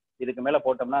தாண்டிட்டோம், இதுக்கு மேலே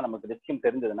போட்டோம்னா நமக்கு டிஸ்கும்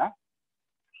தெரிஞ்சதுன்னா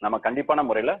நம்ம கண்டிப்பான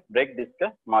முறையில் பிரேக் டிஸ்கை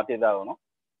மாற்றி தான் ஆகணும்.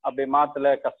 அப்படி மாற்றல,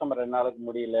 கஸ்டமர் என்னால்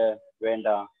முடியல,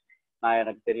 வேண்டாம், நான்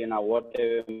எனக்கு தெரியும், நான்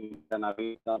ஓட்டவே நான்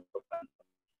வீட்டு தான் கொடுப்பேன்,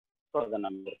 ஸோ அதை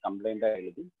நம்ம ஒரு கம்ப்ளைண்ட்டாக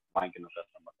எழுதி வாங்கிக்கணும்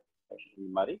கஸ்டமர். இந்த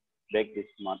மாதிரி பிரேக்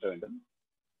டிஸ்க் மாற்ற வேண்டும்,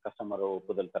 கஸ்டமர்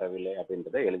ஒப்புதல் தரவில்லை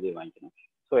அப்படின்றத எழுதி வாங்கிக்கணும்.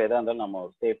 ஸோ எதாக இருந்தாலும் நம்ம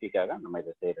ஒரு சேஃப்டிக்காக நம்ம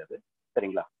இதை செய்கிறது.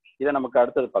 சரிங்களா? இதை நமக்கு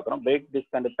அடுத்தது பார்க்குறோம். பிரேக்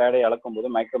டிஸ்க் அண்ட் பேடை அளக்கும் போது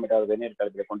மைக்ரோமீட்டர் வெர்னியர்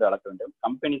காலிபரை கொண்டு அளக்க வேண்டும்.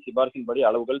 கம்பெனி சிபாரிசின்படி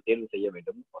அளவுகள் தேர்வு செய்ய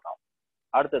வேண்டும் போகிறோம்.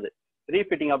 அடுத்தது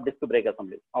ரீஃபிட்டிங் ஆஃப் டிஸ்க் பிரேக்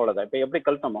அசம்பிளி. அவ்வளோதான். இப்போ எப்படி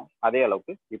கழட்டமோ அதே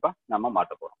அளவுக்கு இப்போ நம்ம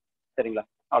மாட்ட போகிறோம். சரிங்களா?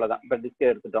 அவ்வளோதான். இப்போ டிஸ்கை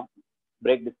எடுத்துட்டோம்,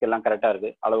 பிரேக் டிஸ்க் எல்லாம் கரெக்டாக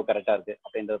இருக்குது, அளவு கரெக்டாக இருக்குது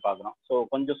அப்படின்றத பார்க்குறோம். ஸோ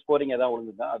கொஞ்சம் ஸ்கோரிங் எதாவது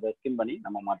விழுந்துருந்தா அதை ஸ்கிம் பண்ணி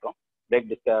நம்ம மாட்டுறோம்.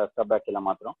 பிரேக் டிஸ்கை ஸ்டப் பேக் எல்லாம்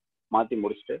மாற்றுறோம். மாற்றி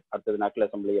முடிச்சுட்டு அடுத்தது நக்கல்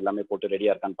அசம்பிளி எல்லாமே போட்டு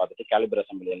ரெடியாக இருக்கான்னு பார்த்துட்டு கேலிபர்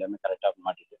அசம்பிளி எல்லாமே கரெக்டாக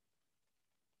மாட்டிட்டு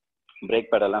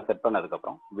பிரேக் பேடெல்லாம் செட்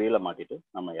பண்ணதுக்கப்புறம் வீலை மாட்டிட்டு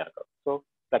நம்ம இறக்குறோம். ஸோ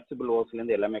ஃப்ளெக்சிபிள்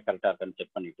ஓஸ்லேருந்து எல்லாமே கரெக்டாக இருக்கான்னு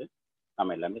செக் பண்ணிவிட்டு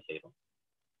நம்ம எல்லாமே செய்கிறோம்.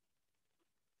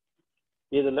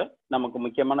 இதில் நமக்கு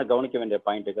முக்கியமான கவனிக்க வேண்டிய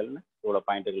பாயிண்ட்டுகள்னு இவ்வளோ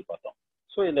பாயிண்ட்டுகள் பார்த்தோம்.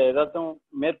 ஸோ இதில் ஏதாச்சும்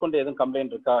மேற்கொண்டு எதுவும்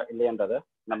கம்ப்ளைண்ட் இருக்கா இல்லையன்றதை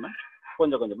நம்ம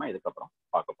கொஞ்சம் கொஞ்சமாக இதுக்கப்புறம்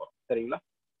பார்க்க போகிறோம். சரிங்களா?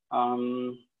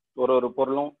 ஒரு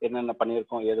பொருளும் என்னென்ன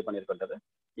பண்ணியிருக்கோம், ஏது பண்ணியிருக்கோன்றது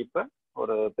இப்போ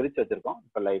ஒரு பிரித்து வச்சுருக்கோம்.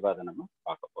 இப்போ லைவாக அதை நம்ம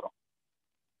பார்க்க போகிறோம்.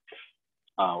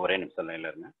 ஒரே நிமிஷம்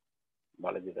லைனில் இருங்க.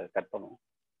 பாலாஜி இதை கட் பண்ணுவோம்,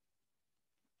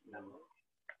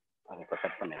 அதை இப்போ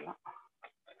கட் பண்ணிடலாம்.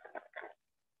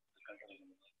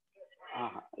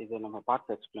 இது நம்ம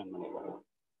பார்த்து எக்ஸ்பிளைன் பண்ணிக்கலாம்.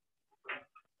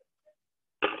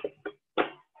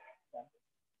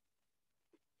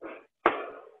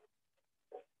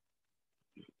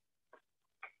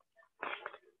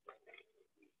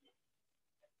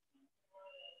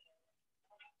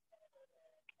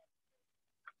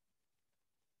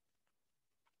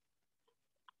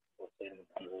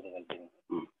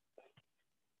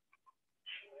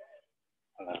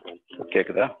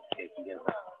 கேக்குதா?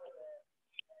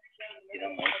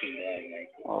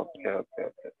 Okay okay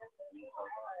okay.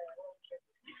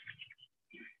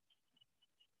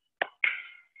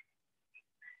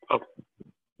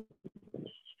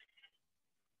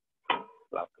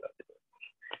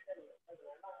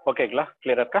 ஓகேங்களா?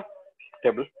 கிளியரா இருக்கா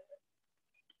டேபிள்?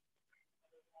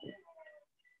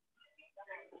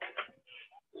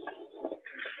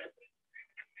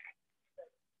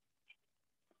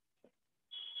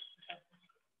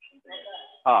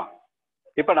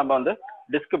 இப்போ நம்ம வந்து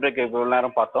டிஸ்க் பிரேக் இவ்வளோ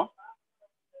நேரம் பார்த்தோம்.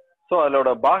 ஸோ அதோட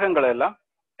பாகங்களை எல்லாம்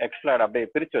எக்ஸ்ட்ராட் அப்படியே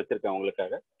பிரித்து வச்சிருக்கேன்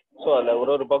உங்களுக்காக. ஸோ அதில்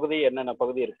ஒரு பகுதி என்னென்ன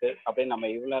பகுதி இருக்குது அப்படின்னு நம்ம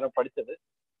இவ்வளோ நேரம் படித்தது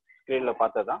ஸ்க்ரீனில்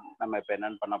பார்த்து தான் நம்ம இப்போ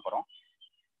என்னென்னு பண்ண போகிறோம்.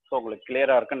 ஸோ உங்களுக்கு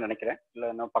கிளியராக இருக்குன்னு நினைக்கிறேன். இல்லை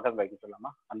இன்னும் பக்கத்தில் வைக்க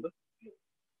சொல்லாமா? அந்த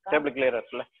டேபிள் கிளியராக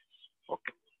இருக்குல்ல?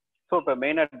 ஓகே. ஸோ இப்போ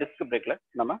மெயினாக டிஸ்க் பிரேக்கில்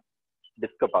நம்ம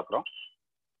டிஸ்கை பார்க்குறோம்.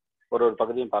 ஒரு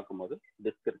பகுதியும் பார்க்கும்போது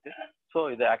டிஸ்க் இருக்குது. ஸோ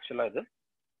இது ஆக்சுவலாக இது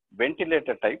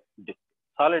வென்டிலேட்டர் டைப் டிஸ்க்.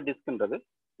 சாலிட் டிஸ்க்ன்றது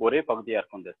ஒரே பகுதியாக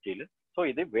இருக்கும் இந்த ஸ்டீலு. ஸோ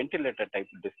இது ventilator type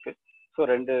disc. So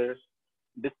 2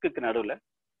 disc நடுவில்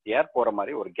ஏர் போகிற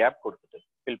மாதிரி ஒரு கேப் கொடுத்துட்டு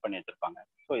ஃபில் பண்ணி வச்சுருப்பாங்க.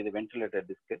 ஸோ இது வென்டிலேட்டர்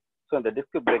டிஸ்க்கு. ஸோ இந்த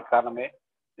டிஸ்க் பிரேக் காரணமே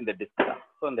இந்த டிஸ்க் தான்.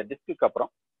 ஸோ இந்த டிஸ்க்கு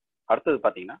அப்புறம் அடுத்தது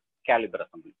பார்த்தீங்கன்னா கேலிபர்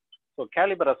அசம்பிளி. ஸோ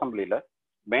கேலிபர் அசம்பிளியில்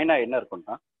மெயினாக என்ன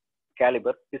இருக்குன்னா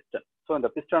கேலிபர் பிஸ்டன். ஸோ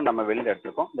இந்த பிஸ்டன் நம்ம வெளியில்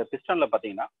எடுத்துருக்கோம். இந்த பிஸ்டனில்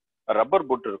பார்த்தீங்கன்னா ரப்பர்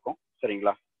பூட் இருக்கும்.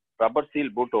 சரிங்களா? ரப்பர்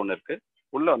சீல் பூட் ஒன்று இருக்குது.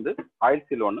 உள்ள வந்து ஆயில்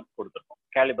சீல் ஒன்று கொடுத்துருக்கோம்.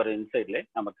 கேலிபர் இன்சைட்லேயே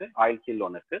நமக்கு ஆயில் சீல்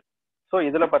ஒன்று இருக்குது. ஸோ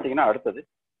இதில் பார்த்தீங்கன்னா அடுத்தது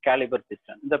கேலிபர்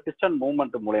பிஸ்டன். இந்த பிஸ்டன்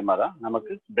மூவ்மெண்ட் மூலயமா தான்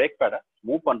நமக்கு பிரேக் பேடை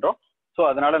மூவ் பண்றோம். ஸோ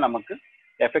அதனால நமக்கு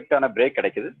எஃபெக்டான பிரேக்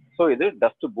கிடைக்குது. ஸோ இது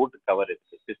டஸ்ட் பூட் கவர்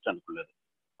இருக்கு பிஸ்டனுக்குள்ளது.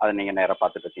 அதை நீங்க நேராக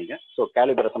பார்த்துட்டு இருக்கீங்க. So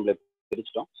calibre assembly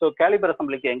பிரிச்சிட்டோம். So calibre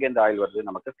அசம்பிளிக்கு எங்கேருந்து ஆயில் வருது?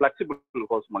 நமக்கு ஃபிளெக்சிபிள்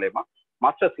ஹோஸ் மூலயமா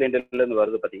மாஸ்டர் சிலிண்டர்ல இருந்து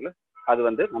வருது பார்த்தீங்களா? அது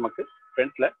வந்து நமக்கு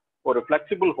ஃப்ரண்ட்ல ஒரு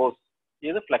ஃபிளெக்சிபிள் ஹோஸ்.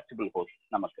 இது ஃபிளெக்சிபிள் ஹோஸ்.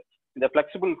 நமக்கு இந்த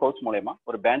ஃபிளெக்சிபிள் ஹோஸ் மூலயமா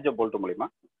ஒரு பேஞ்சோ போல்ட் மூலயமா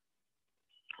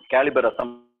கேலிபர்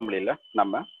அசம்பிளியில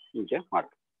நம்ம இங்கே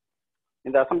மாட்டோம்.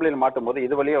 இந்த அசம்பிளியில் மாட்டும் போது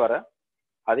இது வழியே வர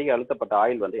அதிக அழுத்தப்பட்ட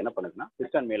ஆயில் வந்து என்ன பண்ணுதுன்னா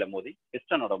பிஸ்டன் மேல மோதி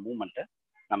பிஸ்டனோட மூவ்மெண்ட்டை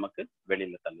நமக்கு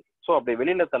வெளியில தள்ளுது. ஸோ அப்படி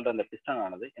வெளியில தள்ளுற அந்த பிஸ்டன்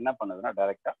ஆனது என்ன பண்ணுதுன்னா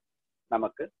டைரக்டா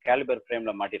நமக்கு கேலிபர்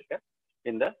ஃப்ரேம்ல மாட்டிருக்க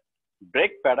இந்த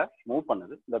பிரேக் பேடை மூவ்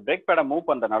பண்ணுது. இந்த பிரேக் பேடை மூவ்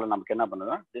பண்றதுனால நமக்கு என்ன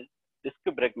பண்ணுதுன்னா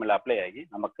டிஸ்க் பிரேக் மேல அப்ளை ஆகி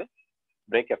நமக்கு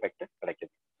பிரேக் எஃபெக்ட்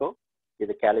கிடைக்குது. ஸோ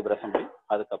இது கேலிபர் அசம்பிளி,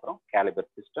 அதுக்கப்புறம் கேலிபர்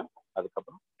பிஸ்டன்,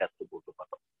 அதுக்கப்புறம் டஸ்ட் பூட்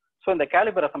பார்த்தோம். ஸோ இந்த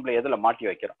கேலிபர் அசம்பிளி எதுல மாட்டி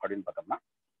வைக்கிறோம் அப்படின்னு பார்த்தோம்னா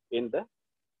இந்த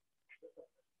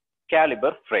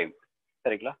கேலிபர் ஃப்ரேம்.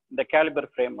 சரிங்களா? இந்த கேலிபர்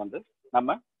ஃப்ரேம் வந்து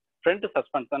நம்ம front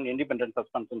suspension independent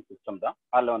suspension system தான்.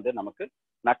 அதில் வந்து நமக்கு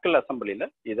நக்கல் அசம்பிளியில்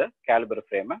இதை கேலிபர்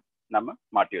ஃப்ரேமை நம்ம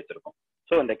மாட்டி வச்சிருக்கோம்.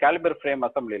 ஸோ இந்த கேலிபர் ஃப்ரேம்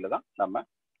அசம்பிளியில் தான் நம்ம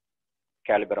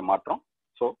கேலிபரை மாற்றோம்.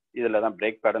 ஸோ இதில் தான்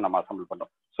பிரேக் பேடை நம்ம அசம்பிள்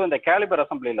பண்ணுறோம். ஸோ இந்த கேலிபர்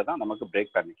அசம்பிளியில் தான் நமக்கு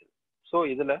பிரேக் பேட் நிற்குது. ஸோ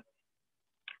இதில்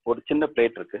ஒரு சின்ன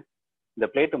பிளேட் இருக்கு. இந்த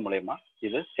பிளேட் மூலயமா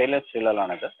இது ஸ்டெயின்லெஸ்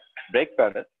ஸ்டீலானது பிரேக்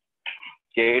பேடு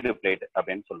கேடு பிளேட்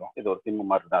அப்படின்னு சொல்லுவோம். இது ஒரு சிம்மு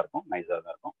மாதிரி தான் இருக்கும், நைஸாக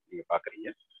தான் இருக்கும், நீங்கள் பார்க்குறீங்க.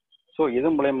 ஸோ இது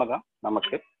மூலயமா தான்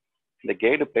நமக்கு இந்த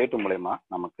கேடு பிளேட் மூலயமா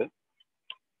நமக்கு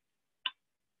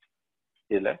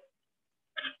இதில்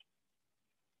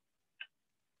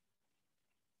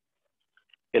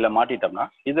மாட்டிட்டோம்னா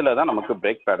இதில் தான் நமக்கு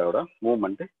பிரேக் பேடோட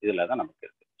மூவ்மெண்ட் இதில் தான் நமக்கு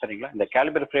இருக்கு. சரிங்களா? இந்த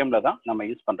கேலிபர் ஃப்ரேமில் தான் நம்ம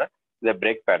யூஸ் பண்ணுற இந்த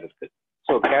பிரேக் பேட் இருக்கு.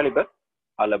 ஸோ கேலிபர்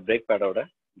அதில் பிரேக் பேடோட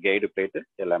கைடு பிளேட்டு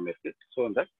எல்லாமே இருக்கு. ஸோ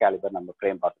இந்த கேலிபர் நம்ம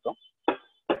ஃப்ரேம் பார்த்துட்டோம்.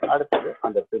 அடுத்தது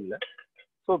அந்த பின்ல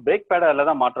ஸோ பிரேக் பேடை அதில்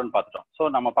தான் மாற்றோன்னு பார்த்துட்டோம். ஸோ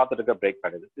நம்ம பார்த்துட்டு இருக்க பிரேக்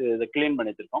பேட் இது க்ளீன்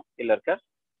பண்ணி வச்சிருக்கோம். இதில் இருக்க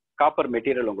காப்பர்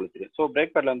மெட்டீரியல் உங்களுக்கு தெரியும். ஸோ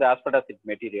பிரேக் பேட்ல வந்து ஆஸ்பெடாசிட்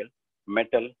மெட்டீரியல்,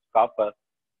 மெட்டல், காப்பர்,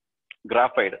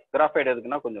 கிராஃபைடு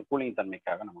எதுக்குன்னா கொஞ்சம் கூலிங்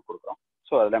தன்மைக்காக நம்ம கொடுக்குறோம்.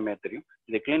 ஸோ அதெல்லாமே தெரியும்.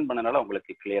 இது க்ளீன் பண்ணனால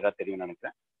உங்களுக்கு கிளியராக தெரியும்னு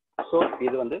நினைக்கிறேன். ஸோ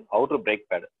இது வந்து அவுட்டர் பிரேக்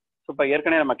பேடு. ஸோ இப்போ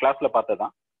ஏற்கனவே நம்ம கிளாஸில்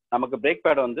பார்த்ததான் நமக்கு பிரேக்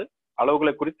பேடை வந்து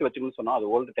அளவுகளை குறித்து வச்சுக்கணும்னு சொன்னோம். அது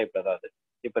ஓல்டு டைப்ல தான். அது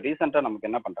இப்போ ரீசெண்டாக நமக்கு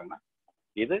என்ன பண்ணுறாங்கன்னா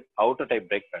இது அவுட்டர் டைப்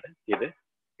பிரேக் பேடு, இது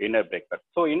inner break bad.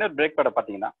 So inner break பேடை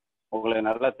பார்த்தீங்கன்னா உங்களுக்கு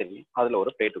நல்லா தெரியும். அதில்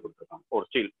ஒரு பிளேட்டு கொடுத்துருக்காங்க, ஒரு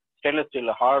ஸ்டெயின்லெஸ்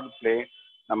ஸ்டீல் ஹார்ட் பிளேட்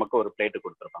நமக்கு ஒரு பிளேட்டு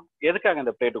கொடுத்துருப்பாங்க. எதுக்காக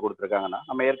இந்த பிளேட்டு கொடுத்துருக்காங்கன்னா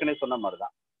நம்ம ஏற்கனவே சொன்ன மாதிரி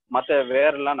தான் மற்ற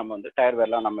வேர்லாம் நம்ம வந்து டயர்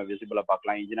வேர்லாம் நம்ம விசிபிளாக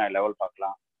பார்க்கலாம், இன்ஜின் ஆயில் லெவல்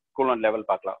பார்க்கலாம், கூலன் லெவல்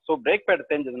பார்க்கலாம். ஸோ பிரேக் பேட்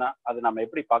தெரிஞ்சதுன்னா அது நம்ம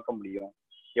எப்படி பார்க்க முடியும்,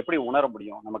 எப்படி உணர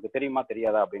முடியும், நமக்கு தெரியுமா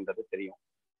தெரியாதா அப்படின்றது தெரியும்.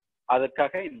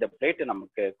 அதுக்காக இந்த பிளேட்டு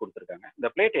நமக்கு கொடுத்துருக்காங்க. இந்த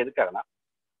பிளேட் எதுக்காகனா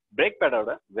பிரேக்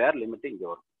பேடோட வேர் லிமிட் இங்கே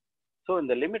வரும். ஸோ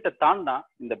இந்த லிமிட்டை தாண்டா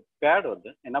இந்த பேட் வந்து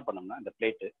என்ன பண்ணோம்னா இந்த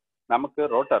பிளேட்டு நமக்கு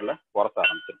ரோட்டரில் உரச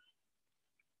ஆரம்பிச்சிடும்.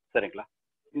 சரிங்களா?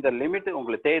 இந்த லிமிட்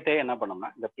உங்களுக்கு தேய என்ன பண்ணோம்னா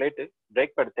இந்த பிளேட்டு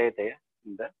பிரேக் பேட் தேய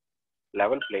இந்த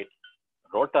லெவல் பிளேட்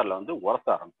ரோட்டரில் வந்து உரச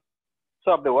ஆரம்பிக்கும். ஸோ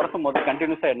அப்படி உரசும் போது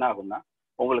கண்டினியூஸாக என்ன ஆகும்னா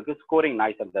உங்களுக்கு ஸ்கோரிங்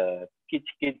நாய்ஸ், அந்த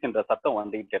கீச்சுன்ற சத்தம்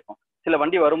வந்துகிட்டே இருக்கும். சில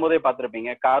வண்டி வரும்போதே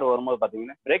பார்த்துருப்பீங்க, கார் வரும்போது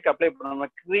பார்த்தீங்கன்னா பிரேக் அப்ளை பண்ணோம்னா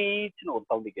க்ரீச்னு ஒரு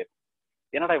சவுண்டு கேட்கும்.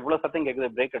 என்னடா இவ்வளோ சத்தம் கேட்குது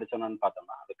பிரேக் அடிச்சோன்னு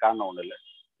பார்த்தோம்னா அது காரணம் ஒன்றும் இல்லை,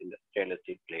 இந்த ஸ்டெயின்லெஸ்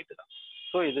ஸ்டீல் பிளேட்டு தான்.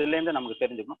 ஸோ இதுலேருந்து நமக்கு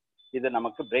தெரிஞ்சுக்கணும் இது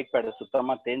நமக்கு பிரேக் பேடு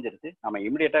சுத்தமாக தேஞ்சிருச்சு. நம்ம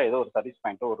இமீடியட்டாக ஏதோ ஒரு சர்வீஸ்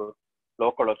பாயிண்ட்டோ ஒரு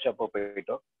லோக்கல் ஒர்க் ஷாப்போ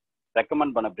போயிட்டோ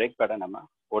ரெக்கமெண்ட் பண்ண பிரேக் பேடை நம்ம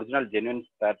ஒரிஜினல் ஜென்யூன்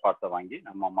ஸ்பேர் பார்ட்ஸை வாங்கி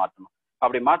நம்ம மாற்றணும்.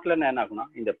 அப்படி மாற்றலன்னு என்ன ஆகும்னா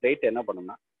இந்த பிளேட் என்ன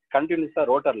பண்ணணும்னா கண்டினியூஸாக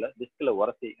ரோட்டரில் டிஸ்கில்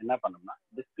உரசி என்ன பண்ணணும்னா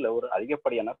டிஸ்கில் ஒரு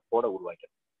அதிகப்படியான கோடை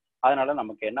உருவாக்கிடும். அதனால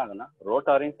நமக்கு என்ன ஆகுன்னா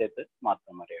ரோட்டாரையும் சேர்த்து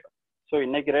மாற்ற மாதிரி ஆகிடும். ஸோ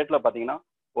இன்னைக்கு ரேட்டில் பார்த்தீங்கன்னா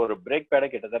ஒரு பிரேக் பேடை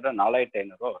கிட்டத்தட்ட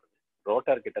 4500 ரூபா வருது,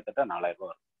 ரோட்டார் கிட்டத்தட்ட 4000 ரூபா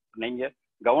வருது. நீங்கள்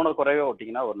கவனக்குறைவாக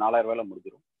ஓட்டிங்கன்னா ஒரு 4000 ரூபாயில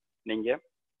முடிஞ்சிடும். நீங்கள்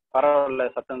பரவாயில்ல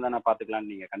சத்தம் தானே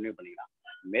பார்த்துக்கலான்னு நீங்கள் கன்வியூ பண்ணிங்கன்னா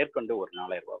மேற்கொண்டு ஒரு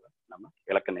 4000 ரூபாவை நம்ம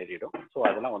இலக்க நேரிடும். ஸோ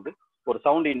அதெல்லாம் வந்து ஒரு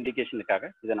சவுண்ட் இண்டிகேஷனுக்காக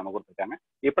இதை நம்ம கொடுத்துருக்காங்க.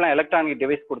 இப்போலாம் எலக்ட்ரானிக்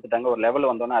டிவைஸ் கொடுத்துட்டாங்க, ஒரு லெவல்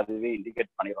வந்தோன்னா அதுவே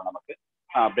இண்டிகேட் பண்ணிடும் நமக்கு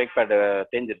பிரேக் பேடு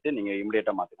தேஞ்சிருச்சு, நீங்கள்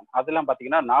இமீடியட்டாக மாற்றிக்கணும். அதெல்லாம்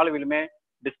பார்த்தீங்கன்னா 4 வீலுமே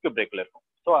டிஸ்க் பிரேக்கில் இருக்கும்.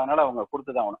 ஸோ அதனால் அவங்க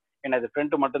கொடுத்து தான் ஆகணும். ஏன்னா இது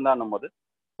ஃப்ரண்ட் மட்டும்தான் போது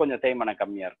கொஞ்சம் தேய்மானம்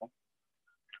கம்மியாக இருக்கும்.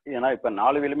 ஏன்னா இப்போ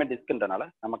 4 வீலுமே டிஸ்க்ன்றனால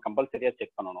நம்ம கம்பல்சரியாக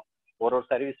செக் பண்ணணும். ஒரு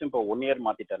சர்வீஸும் இப்போ 1 இயர்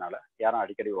மாற்றிட்டனால யாரும்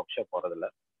அடிக்கடி ஒர்க் ஷாப் போகிறதில்ல,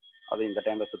 அது இந்த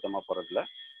டைமில் சுத்தமாக போகிறதில்ல.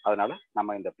 அதனால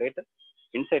நம்ம இந்த பிளேட்டு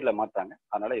இன்சைடில் மாற்றாங்க.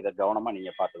 அதனால இதை கவனமாக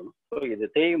நீங்கள் பார்த்துக்கணும். ஸோ இது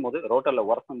தேயும் போது ரோட்டரில்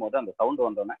உரசும் போது அந்த சவுண்டு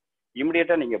வந்தோடனே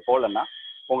இமிடியேட்டாக நீங்கள் போகலன்னா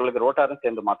உங்களுக்கு ரோட்டாரும்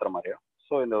சேர்ந்து மாற்றுற மாதிரியும்.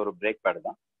 ஸோ இந்த ஒரு பிரேக் பேடு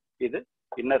தான். இது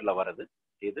இன்னரில் வர்றது,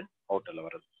 இது அவுட்டரில்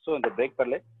வர்றது. ஸோ இந்த பிரேக்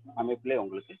பேட்ல அமைப்புலேயே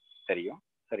உங்களுக்கு தெரியும்.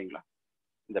 சரிங்களா?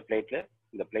 இந்த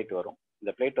பிளேட் வரும்.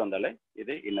 இந்த பிளேட் வந்தாலே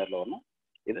இது இன்னரில் வரணும்,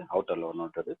 இது அவுட்டரில்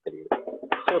வரணுன்றது தெரியுது.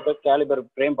 ஸோ ஸோ இப்போ கேலிபர்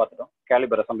ஃப்ரேம் பார்த்துட்டோம்,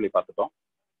 கேலிபர் அசம்பிளி பார்த்துட்டோம்,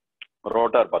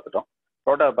 ரோட்டார் பார்த்துட்டோம்.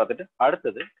 ரோட்டார் பார்த்துட்டு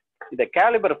அடுத்தது இந்த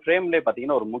கேலிபர் ஃப்ரேம்லேயே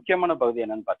பார்த்தீங்கன்னா ஒரு முக்கியமான பகுதி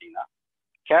என்னன்னு பார்த்தீங்கன்னா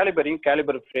கேலிபரையும்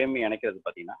கேலிபர் ஃப்ரேமையும் இணைக்கிறது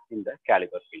பார்த்தீங்கன்னா இந்த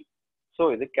கேலிபர் பின். ஸோ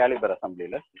இது கேலிபர்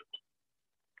அசம்பிளியில் இருக்கும்,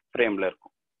 ஃப்ரேமில்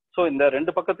இருக்கும். ஸோ இந்த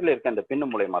ரெண்டு பக்கத்தில் இருக்க இந்த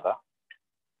பின்னு மூலயமா தான்,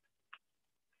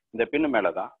 இந்த பின்னு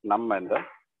மேலே தான் நம்ம இந்த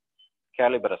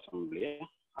கேலிபர் அசம்பிளியை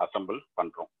அசம்பிள்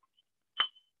பண்ணுறோம்.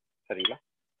 சரிங்களா?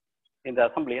 இந்த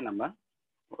அசம்பிளியை நம்ம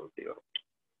வரும்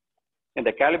இந்த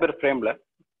கேலிபர் ஃப்ரேமில்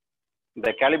இந்த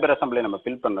கேலிபர் அசம்பிளியை நம்ம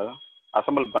ஃபில் பண்ண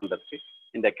அசம்பிள் பண்ணுறதுக்கு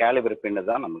இந்த கேலிபர் பின்னு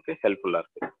தான் நமக்கு ஹெல்ப்ஃபுல்லாக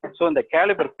இருக்குது. ஸோ இந்த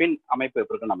கேலிபர் பின் அமைப்பு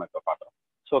எப்படி இருக்குன்னு நம்ம இப்போ பார்க்குறோம்.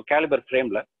 ஸோ கேலிபர்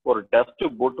ஃப்ரேமில் ஒரு டஸ்ட்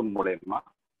பூட் மூலயமா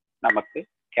நமக்கு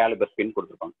கேலிபர் பின்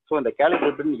கொடுத்துருப்பாங்க. ஸோ இந்த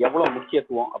கேலிபர் பின் எவ்வளோ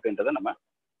முக்கியத்துவம் அப்படின்றத நம்ம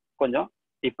கொஞ்சம்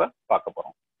இப்போ பார்க்க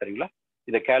போகிறோம். சரிங்களா?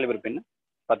 இந்த கேலிபர் பின்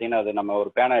பார்த்தீங்கன்னா அது நம்ம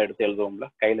ஒரு பேனா எடுத்து எழுதுவோம்ல,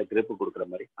 கையில் கிரிப்பு கொடுக்குற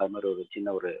மாதிரி, அது மாதிரி ஒரு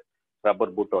சின்ன ஒரு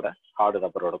ரப்பர் பூட்டோட, ஹார்டு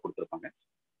ரப்பரோட கொடுத்துருப்பாங்க.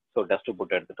 ஸோ டஸ்ட்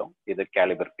பூட்டை எடுத்துட்டோம். இது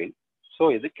கேலிபர் பின். ஸோ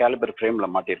இது கேலிபர்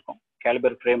ஃப்ரேமில் மாட்டியிருக்கோம்.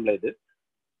 கேலிபர் ஃப்ரேமில் இது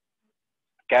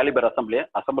கேலிபர் அசம்பிளியை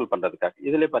அசம்பிள் பண்ணுறதுக்காக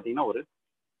இதுலேயே பார்த்தீங்கன்னா ஒரு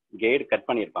கைடு கட்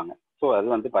பண்ணியிருப்பாங்க. ஸோ அது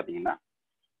வந்து பார்த்தீங்கன்னா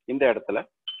இந்த இடத்துல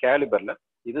கேலிபரில்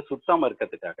இது சுத்தாமல்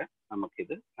இருக்கிறதுக்காக நமக்கு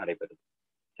இது நடைபெறுது.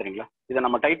 சரிங்களா? இதை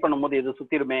நம்ம டைட் பண்ணும்போது இது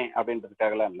சுத்திருமே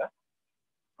அப்படின்றதுக்காகலாம் இல்லை.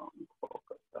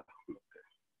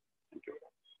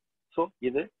 ஸோ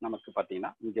இது நமக்கு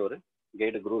பார்த்தீங்கன்னா இங்கே ஒரு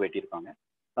கைடு குரூவ் வெட்டியிருப்பாங்க.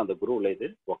 அந்த குரூவில் இது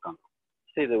உக்காந்துரும்.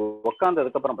 ஸோ இது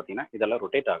உக்காந்ததுக்கப்புறம் பார்த்தீங்கன்னா இதெல்லாம்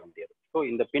ரொட்டேட் ஆக முடியாது. ஸோ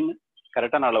இந்த பின்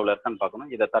கரெக்டான அளவில் இருக்கான்னு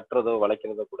பார்க்கணும். இதை தட்டுறதோ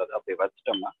வளைக்கிறதோ கூடாது. அப்படி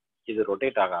வச்சிட்டோம்னா இது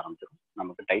ரொட்டேட் ஆக ஆரம்பிச்சிடும்.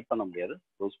 நமக்கு டைட் பண்ண முடியாது,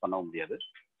 லூஸ் பண்ணவும் முடியாது.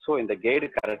 ஸோ இந்த கைடு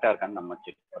கரெக்டாக இருக்கான்னு நம்ம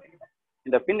செக் பண்ணிக்கலாம்.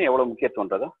 இந்த பின் எவ்வளோ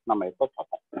முக்கியத்துவன்றதை நம்ம எப்போ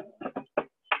பார்ப்போம்.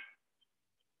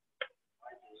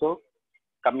 ஸோ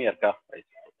கம்மியாக இருக்கா ரைஸ்.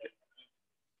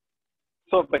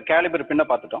 ஸோ இப்போ கேலிபர் பின்னை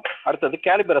பார்த்துட்டோம். அடுத்தது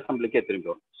கேலிபர் அசம்பிளிக்கே திரும்பி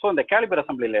வரும். ஸோ இந்த கேலிபர்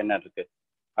அசம்பிளியில் என்ன இருக்குது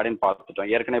அப்படின்னு பார்த்துட்டோம்,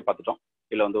 ஏற்கனவே பார்த்துட்டோம்.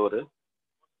 இதில் வந்து ஒரு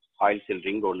ஆயில் சீல்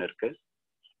ரிங் ஒன்று இருக்குது.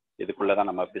 இதுக்குள்ளே தான்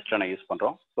நம்ம பிஸ்டனை யூஸ்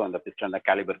பண்ணுறோம். ஸோ இந்த பிஸ்டன் தான்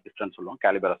கேலிபர் பிஸ்டன் சொல்லுவோம்,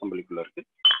 கேலிபர் அசம்பிளிக்குள்ளே இருக்குது.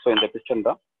 ஸோ இந்த பிஸ்டன்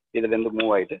தான் இதுலேருந்து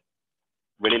மூவ் ஆகிட்டு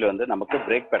வெளியில் வந்து நமக்கு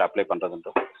பிரேக் பேட் அப்ளை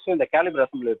பண்ணுறதுன்றோம். ஸோ இந்த கேலிபர்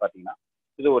அசம்பிளி பார்த்தீங்கன்னா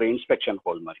இது ஒரு இன்ஸ்பெக்ஷன்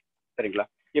ஹோல் மாதிரி. சரிங்களா?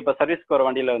 இப்போ சர்வீஸ்க்கு வர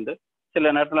வண்டியில் வந்து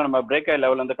சில நேரத்தில் நம்ம பிரேக் ஆயில்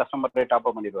லெவலில் வந்து கஸ்டமர் டாப்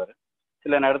அப் பண்ணிடுவார்.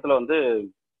 சில நேரத்தில் வந்து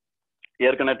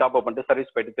ஏற்கனவே டாப் அப் பண்ணிட்டு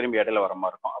சர்வீஸ் போயிட்டு திரும்பி இடையில வர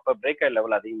மாதிரி இருக்கும். அப்போ பிரேக் ஆயில்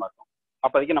லெவல் அதிகமாக இருக்கும்.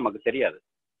 அப்போதைக்கு நமக்கு தெரியாது,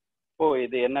 ஓ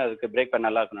இது என்ன இருக்குது, பிரேக் பேட்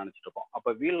நல்லா இருக்குன்னு நினச்சிட்டு இருப்போம். அப்போ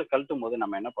வீலில் கழட்டும் போது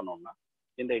நம்ம என்ன பண்ணுவோம்னா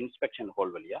இந்த இன்ஸ்பெக்ஷன்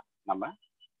ஹோல் வழியாக நம்ம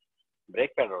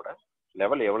பிரேக் பேடோட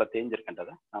லெவல் எவ்வளோ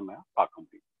தேஞ்சிருக்குன்றதை நம்ம பார்க்க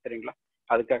முடியும். சரிங்களா?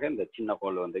 அதுக்காக இந்த சின்ன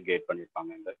ஹோல் வந்து கேட்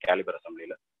பண்ணியிருப்பாங்க இந்த கேலிபர்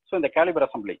அசம்பிளியில். ஸோ இந்த கேலிபர்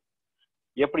அசம்பிளி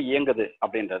எப்படி இயங்குது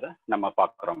அப்படின்றத நம்ம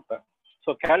பார்க்குறோம் இப்போ.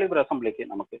 ஸோ கேலிபர் அசம்பிளிக்கு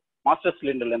நமக்கு மாஸ்டர்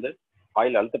சிலிண்டர்லேருந்து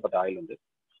ஆயில் அழுத்தப்பட்ட ஆயில் வந்து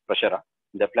ப்ரெஷராக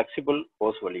இந்த ஃப்ளெக்சிபிள்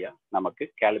ஹோஸ் வழியாக நமக்கு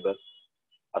கேலிபர்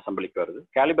அசம்பிளிக்கு வருது.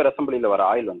 கேலிபர் அசம்பிளியில் வர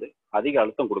ஆயில் வந்து அதிக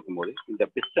அழுத்தம் கொடுக்கும்போது இந்த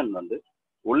பிஸ்டன் வந்து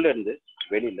உள்ளேருந்து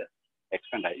வெளியில்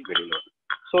எக்ஸ்பெண்ட் ஆகி வெளியில் வருது.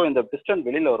 ஸோ இந்த பிஸ்டன்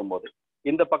வெளியில் வரும்போது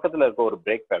இந்த பக்கத்தில் இருக்க ஒரு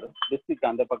பிரேக் பேடும்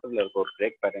டிஸ்க்கு அந்த பக்கத்தில் இருக்க ஒரு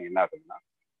பிரேக் பேடும் என்ன ஆகுதுன்னா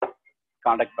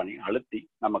காண்டாக்ட் பண்ணி அழுத்தி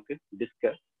நமக்கு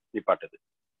டிஸ்கை நிப்பாட்டுது.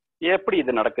 எப்படி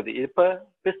இது நடக்குது? இப்போ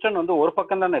பிஸ்டன் வந்து ஒரு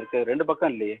பக்கம் தானே இருக்குது, ரெண்டு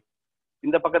பக்கம் இல்லையே.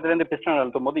 இந்த பக்கத்துலேருந்து பிஸ்டன்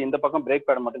அழுத்தும் போது இந்த பக்கம் பிரேக்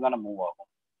பேட் மட்டும் தானே மூவ் ஆகும்.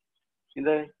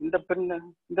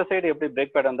 இந்த சைடு எப்படி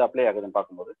பிரேக் பேட் வந்து அப்ளை ஆகுதுன்னு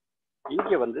பார்க்கும்போது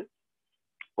இங்கே வந்து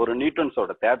ஒரு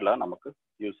நியூட்டன்ஸோட தேர்ட்ல நமக்கு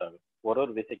யூஸ் ஆகுது.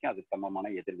 ஒரு விசைக்கும் அதுக்கு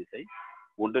சமமான எதிர் விசை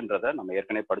உண்டுன்றதை நம்ம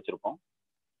ஏற்கனவே படிச்சிருப்போம்.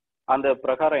 அந்த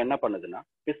பிரகாரம் என்ன பண்ணுதுன்னா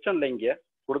பிஸ்டன்ல இங்கே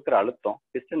கொடுக்குற அழுத்தம்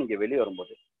பிஸ்டன் இங்கே வெளியே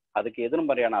வரும்போது அதுக்கு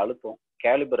எதிர்மறையான அழுத்தம்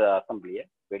கேலிபர் அசம்பிளியை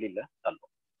வெளியில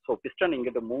தள்ளும். ஸோ பிஸ்டன்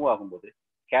இங்கிட்ட மூவ் ஆகும்போது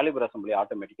கேலிபர் அசம்பிளி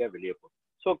ஆட்டோமேட்டிக்காக வெளியே போகுது.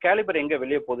 ஸோ கேலிபர் எங்கே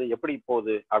வெளியே போகுது, எப்படி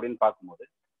போகுது அப்படின்னு பார்க்கும்போது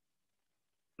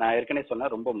நான் ஏற்கனவே சொன்ன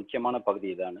ரொம்ப முக்கியமான பகுதி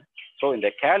இதானு. ஸோ இந்த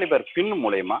கேலிபர் பின்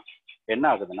மூலயமா என்ன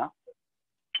ஆகுதுன்னா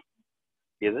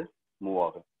இது மூவ்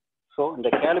ஆகுது. ஸோ இந்த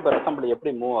கேலிபர் அசம்பிளி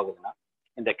எப்படி மூவ் ஆகுதுன்னா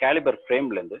இந்த கேலிபர்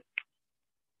ஃப்ரேம்லேருந்து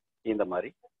இந்த மாதிரி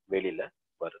வெளியில்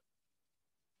வருது,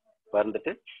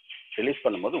 வந்துட்டு ரிலீஸ்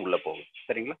பண்ணும்போது உள்ளே போகும்.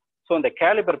 சரிங்களா? ஸோ இந்த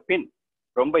கேலிபர் பின்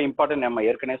ரொம்ப இம்பார்ட்டன்ட். நம்ம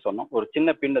ஏற்கனவே சொன்னோம், ஒரு சின்ன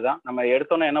பின்னு தான். நம்ம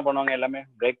எடுத்தோன்னே என்ன பண்ணுவாங்க, எல்லாமே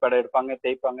பிரேக் பேடை எடுப்பாங்க,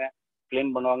 தேய்ப்பாங்க,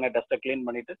 க்ளீன் பண்ணுவாங்க, டஸ்ட்டை க்ளீன்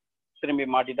பண்ணிவிட்டு திரும்பி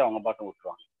மாட்டிட்டு அவங்க பாட்டம்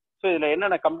விட்டுருவாங்க. ஸோ இதில்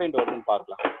என்னென்ன கம்ப்ளைண்ட் வருதுன்னு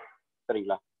பார்க்கலாம்.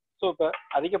 சரிங்களா? ஸோ இப்போ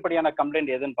அதிகப்படியான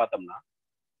கம்ப்ளைண்ட் எதுன்னு பார்த்தோம்னா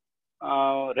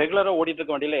ரெகுலராக ஓடிட்டு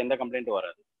இருக்க வண்டியில் எந்த கம்ப்ளைண்ட்டும்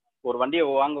வராது. ஒரு வண்டியை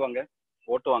வாங்குவாங்க,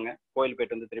 ஓட்டுவாங்க, கோயில்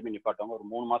போயிட்டு வந்து திரும்பி நிப்பாட்டுவாங்க, ஒரு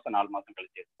 3 மாதம் 4 மாதம்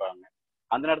கழிச்சு எடுப்பாங்க.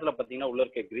 அந்த நேரத்தில் பார்த்தீங்கன்னா உள்ள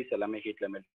இருக்க கிரீஸ் எல்லாமே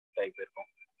ஹீட்டில் மெல்ட் ஆகி போயிருக்கும்,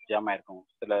 ஜாம் ஆயிருக்கும்.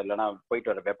 சில இல்லைன்னா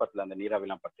போயிட்டு வர வெப்பத்தில் அந்த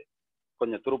நீராவிலாம் பட்டு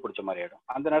கொஞ்சம் துரு பிடிச்ச மாதிரி ஆகிடும்.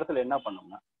 அந்த நேரத்தில் என்ன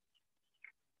பண்ணோம்னா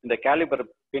இந்த கேலிபர்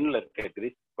பின்ல இருக்க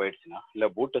கிரீஸ் போயிடுச்சுன்னா, இல்லை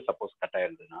பூட்டு சப்போஸ் கட்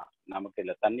ஆயிருந்ததுன்னா நமக்கு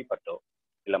இல்லை தண்ணி பட்டோ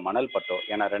இல்லை மணல் பட்டோ,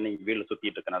 ஏன்னா ரன்னிங் வீல்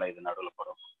சுற்றிட்டு இருக்கனால இது நடுவில்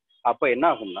படும், அப்போ என்ன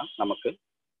ஆகும்னா நமக்கு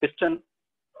பிஸ்டன்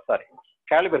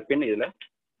கேலிபர் பின் இதில்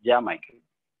ஜாம் ஆகிக்கும்.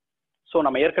 ஸோ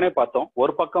நம்ம ஏற்கனவே பார்த்தோம்,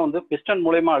 ஒரு பக்கம் வந்து பிஸ்டன்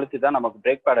மூலயமா அழுத்தி தான் நமக்கு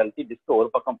பிரேக் பேட் அழுத்தி டிஸ்க் ஒரு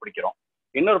பக்கம் பிடிக்கிறோம்.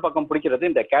 இன்னொரு பக்கம் பிடிக்கிறது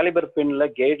இந்த கேலிபர் பின்ல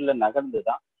கேட்ல நகர்ந்து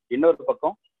தான் இன்னொரு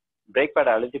பக்கம் பிரேக்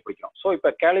பேடை அழுத்தி பிடிக்கிறோம். ஸோ இப்போ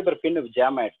கேலிபர் பின்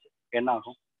ஜாம் ஆயிடுச்சு, என்ன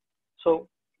ஆகும்? ஸோ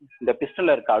இந்த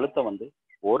பிஸ்டன்ல இருக்க அழுத்தம் வந்து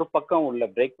ஒரு பக்கம் உள்ள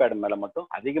பிரேக் பேடு மேல மட்டும்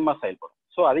அதிகமாக செயல்படும்.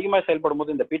 ஸோ அதிகமாக செயல்படும்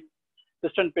போது இந்த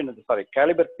பிஸ்டன் பின்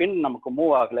கேலிபர் பின் நமக்கு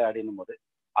மூவ் ஆகலை அப்படின்னும் போது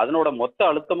அதனோட மொத்த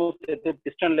அழுத்தமும் சேர்த்து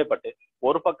பிஸ்டன்லேயே பட்டு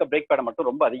ஒரு பக்கம் பிரேக் பேடை மட்டும்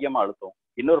ரொம்ப அதிகமாக அழுத்தும்,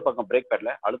 இன்னொரு பக்கம் பிரேக்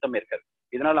பேட்ல அழுத்தமே இருக்காது.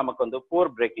 இதனால நமக்கு வந்து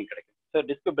புவர் பிரேக்கிங் கிடைக்கும். ஸோ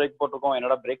டிஸ்க் பிரேக் போட்டிருக்கோம்,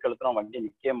 என்னோட பிரேக் அழுத்துறோம், வண்டி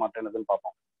நிற்க மாட்டேன்னு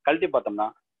பார்ப்போம். கழட்டி பார்த்தோம்னா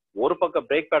ஒரு பக்கம்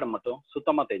பிரேக் பேடு மட்டும்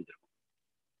சுத்தமாக தெரிஞ்சிருக்கும்.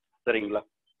 சரிங்களா?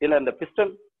 இல்லை இந்த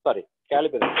பிஸ்டன்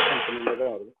கேலிபர்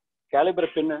வருது,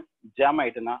 கேலிபர் பின்னு ஜாம்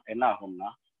ஆயிட்டுன்னா என்ன ஆகும்னா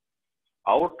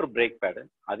அவுட்டர் பிரேக் பேடு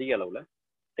அதிக அளவில்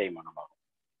தேய்மானம் ஆகும்.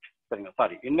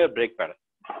 சரிங்களா?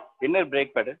 இன்னர்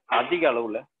பிரேக் பேடு அதிக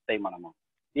அளவுல தேய்மானம் ஆகும்.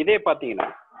 இதே பார்த்தீங்கன்னா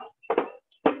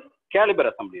கேலிபர்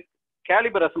அசம்பிளி இருக்கு.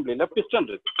 கேலிபர் அசம்பிளியில பிஸ்டன்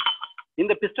இருக்கு.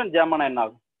 இந்த பிஸ்டன் ஜாம் ஆனா என்ன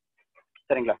ஆகும்?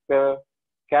 சரிங்களா? இப்போ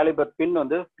கேலிபர் பின்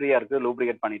வந்து ஃப்ரீயா இருக்கு,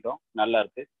 லூப்ரிகேட் பண்ணிட்டோம், நல்லா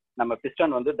இருக்கு. நம்ம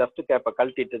பிஸ்டன் வந்து டஸ்ட் கேப்பை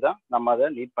கழட்டிட்டு தான் நம்ம அதை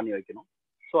நீட் பண்ணி வைக்கணும்.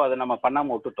 ஸோ அதை நம்ம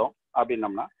பண்ணாமல் விட்டுட்டோம்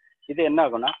அப்படின்னோம்னா இது என்ன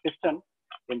ஆகும்னா பிஸ்டன்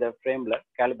இந்த ஃப்ரேமில்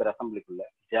கேலிபர் அசம்பிளிக்குள்ள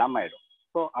ஜாம் ஆகிடும்.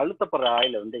 ஸோ அழுத்தப்படுற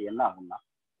ஆயில் வந்து என்ன ஆகும்னா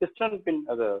பிஸ்டன் பின்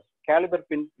அது கேலிபர்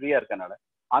பின் ஃப்ரீயாக இருக்கனால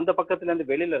அந்த பக்கத்துலேருந்து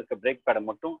வெளியில் இருக்க பிரேக் பேடை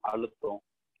மட்டும் அழுத்தும்,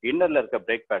 இன்னரில் இருக்க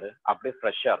பிரேக் பேடு அப்படியே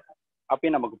ஃப்ரெஷ்ஷாக இருக்கும்.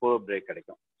 அப்பயும் நமக்கு புவர் பிரேக்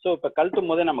கிடைக்கும். ஸோ இப்போ கழட்டும்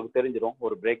போதே நமக்கு தெரிஞ்சிடும்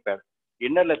ஒரு பிரேக் பேட்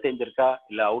இன்னரில் தெரிஞ்சிருக்கா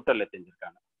இல்லை அவுட்டரில்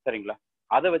தெரிஞ்சிருக்காங்க. சரிங்களா?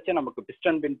 அதை வச்சு நமக்கு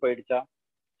பிஸ்டன் பின் போயிடுச்சா,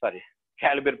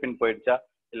 கேலிபர் பின் போயிடுச்சா,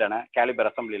 இல்லைன்னா கேலிபர்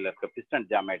அசம்பிளியில் இருக்க பிஸ்டன்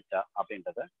ஜாம் ஆயிடுச்சா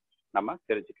அப்படின்றத நம்ம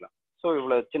தெரிஞ்சுக்கலாம். ஸோ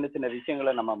இவ்வளோ சின்ன சின்ன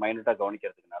விஷயங்களை நம்ம மைனூட்டாக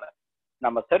கவனிக்கிறதுனால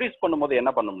நம்ம சர்வீஸ் பண்ணும்போது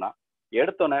என்ன பண்ணோம்னா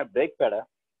எடுத்தோன்னே பிரேக் பேடை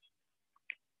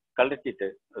கழட்டிட்டு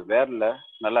வேரில்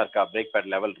நல்லா இருக்கா, பிரேக்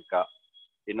பேட் லெவல் இருக்கா,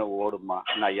 இன்னும் ஓடுமா,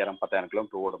 இன்னும் 1000-10,000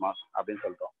 கிலோமீட்டர் ஓடுமா அப்படின்னு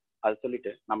சொல்கிறோம். அது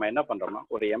சொல்லிட்டு நம்ம என்ன பண்ணுறோம்னா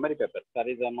ஒரு எம்எரி பேப்பர்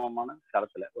சரிசமமான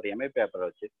தளத்தில் ஒரு எம்எரி பேப்பரை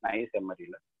வச்சு நைஸ்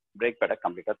எம்எரியில் பிரேக் பேடை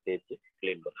கம்ப்ளீட்டாக தேய்ச்சி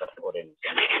கிளீன் பண்ணுறோம். ஒரே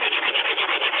நிமிஷம்.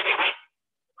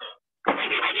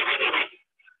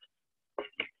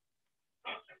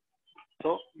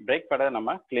 ஸோ பிரேக் பேடை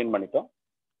நம்ம கிளீன் பண்ணிட்டோம்.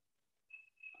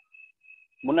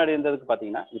 முன்னாடி இருந்ததுக்கு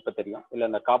பார்த்தீங்கன்னா இப்போ தெரியும், இல்லை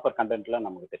இந்த காப்பர் கண்டென்ட்லாம்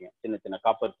நமக்கு தெரியும், சின்ன சின்ன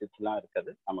காப்பர் சிப்ஸ்லாம்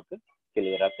இருக்கிறது நமக்கு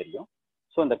கிளியராக தெரியும்.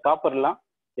 ஸோ இந்த காப்பர்லாம்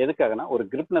எதுக்காகனா ஒரு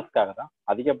கிரிப்னஸ்க்காக தான்,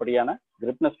 அதிகப்படியான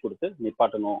கிரிப்னஸ் கொடுத்து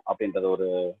நிப்பாட்டணும் அப்படின்றது ஒரு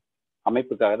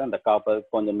அமைப்புக்காக தான் இந்த காப்பர்,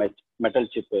 கொஞ்சம்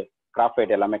மெட்டல் சிப்பு,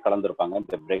 கிராஃபைட் எல்லாமே கலந்துருப்பாங்க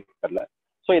இந்த பிரேக் பேடில்.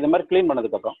 ஸோ இது மாதிரி க்ளீன்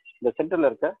பண்ணதுக்கப்புறம் இந்த சென்டரில்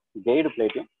இருக்க கைடு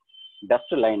பிளேட்டையும்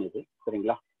டஸ்ட் லைன் இது,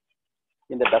 சரிங்களா?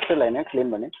 இந்த டஸ்ட் லைனை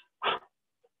க்ளீன் பண்ணி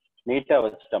நீட்டாக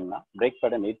வச்சுட்டோம்னா பிரேக்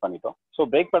பேடை நீட் பண்ணிட்டோம். ஸோ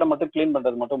பிரேக் பேடை மட்டும் க்ளீன்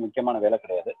பண்ணுறது மட்டும் முக்கியமான வேலை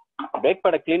கிடையாது. பிரேக்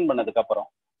பேடை க்ளீன் பண்ணதுக்கப்புறம்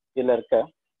இதில் இருக்க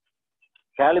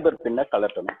கேலிபர் பின்னை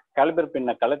கலட்டணும். கேலிபர்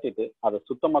பின்னை கலட்டிட்டு அதை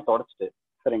சுத்தமாக தொடச்சிட்டு,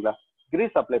 சரிங்களா,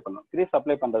 கிரீஸ் அப்ளை பண்ணணும். கிரீஸ்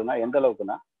அப்ளை பண்ணுறதுனா எந்த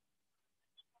அளவுக்குன்னா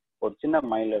ஒரு சின்ன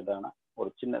மைல்டான ஒரு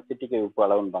சின்ன சிட்டிக்கை உப்பு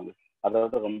அளவுன்பாங்க,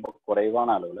 அதாவது ரொம்ப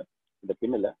குறைவான அளவில் இந்த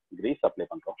பின்னில் கிரீஸ் அப்ளை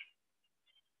பண்ணுறோம்.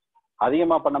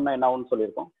 அதிகமாக பண்ணோம்னா என்ன ஆகும்னு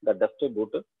சொல்லியிருக்கோம், இந்த டஸ்ட்டு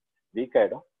பூட்டு வீக்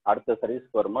ஆகிடும். அடுத்த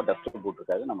சர்வீஸ்க்கு வரும்போது டஸ்ட்டு பூட்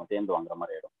இருக்காது, நம்ம தேர்ந்து வாங்குற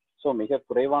மாதிரி ஆகிடும். ஸோ மிக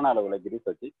குறைவான அளவில் கிரீஸ்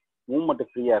வச்சு மூவ்மெண்ட்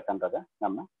ஃப்ரீயாக இருக்கின்றதை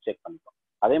நம்ம செக் பண்ணிட்டோம்.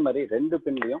 அதே மாதிரி 2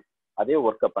 பின்லையும் அதே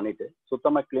ஒர்க்கை பண்ணிட்டு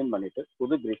சுத்தமாக க்ளீன் பண்ணிட்டு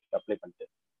புது கிரீஸ் அப்ளை பண்ணிட்டு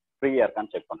ஃப்ரீயாக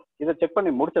இருக்கான்னு செக் பண்ணுறோம். இதை செக்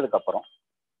பண்ணி முடிச்சதுக்கப்புறம்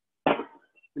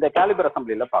இந்த கேலிபர்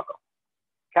அசம்பிளியில் பார்க்குறோம்.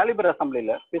 கேலிபர்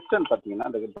அசம்பிளியில் பிஸ்டன் பார்த்தீங்கன்னா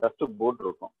அந்த டஸ்ட் போர்ட்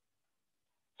இருக்கும்.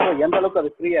 ஸோ எந்த அளவுக்கு அது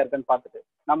ஃப்ரீயாக இருக்குன்னு பார்த்துட்டு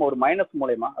நம்ம ஒரு மைனஸ்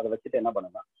மூலயமா அதை வச்சுட்டு என்ன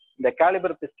பண்ணுவோம்னா இந்த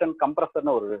கேலிபர் பிஸ்டன்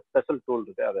கம்ப்ரஸர்னு ஒரு ஸ்பெஷல் டூல்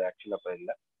இருக்குது, அது ஆக்சுவலாக இப்போ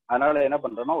இல்லை. அதனால என்ன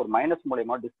பண்ணுறோம்னா ஒரு மைனஸ்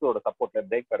மூலயமா டிஸ்கோட சப்போர்ட்டில்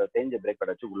பிரேக் பேடை தேஞ்ச பிரேக்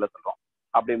பேடை வச்சு உள்ளே சொல்கிறோம்.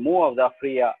 அப்படி மூவ் ஆகுதா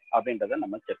ஃப்ரீயா அப்படின்றத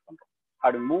நம்ம செக் பண்ணுறோம்.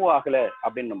 அப்படி மூவ் ஆகலை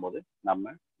அப்படின்னும் போது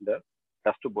நம்ம இந்த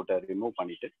டஸ்ட் போட்டை ரிமூவ்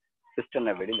பண்ணிட்டு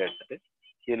பிஸ்டனை வெளியில் எடுத்துட்டு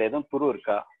இதில் எதுவும் துரு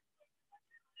இருக்கா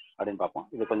அப்படின்னு பார்ப்போம்.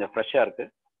 இது கொஞ்சம் ஃப்ரெஷ்ஷாக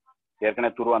இருக்குது,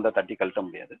 ஏற்கனவே துருவாக இருந்தால் தட்டி கழட்ட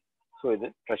முடியாது. ஸோ இது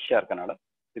ஃப்ரெஷ்ஷாக இருக்கனால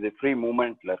இது ஃப்ரீ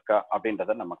மூவ்மெண்ட்டில் இருக்கா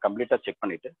அப்படின்றத நம்ம கம்ப்ளீட்டாக செக்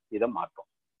பண்ணிவிட்டு இதை மாற்றோம்.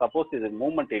 சப்போஸ் இது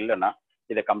மூவ்மெண்ட் இல்லைன்னா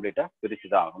இதை கம்ப்ளீட்டாக பிரித்து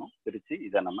தான் ஆகணும். பிரித்து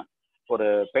இதை நம்ம ஒரு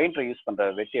பெயிண்டரை யூஸ் பண்ணுற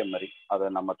வெட்டிய மாதிரி அதை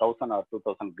நம்ம 1000 or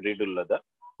 2000 கிரேடு உள்ளதை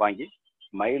வாங்கி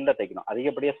மைல்டாக தைக்கணும்.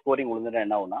 அதிகப்படியாக ஸ்கோரிங் விழுந்துட்டா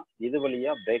என்ன ஆகும்னா இது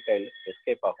வழியாக பிரேக் ஆயில்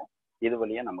எஸ்கேப் ஆகும், இது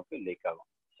வழியாக நமக்கு லீக் ஆகும்.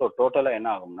 ஸோ டோட்டலாக என்ன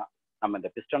ஆகும்னா நம்ம இந்த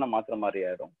பிஸ்டனை மாற்றுற மாதிரி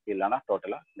ஆகிடும், இல்லைன்னா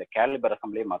டோட்டலாக இந்த கேலிபர்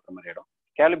அசம்பிளியே மாற்றுற மாதிரி ஆகிடும்.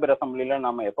 கேலிபர் அசம்பிளியில்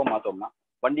நம்ம எப்போ மாற்றோம்னா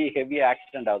வண்டி ஹெவியாக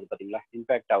ஆக்சிடென்ட் ஆகுது பார்த்தீங்களா,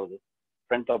 இம்பேக்ட் ஆகுது,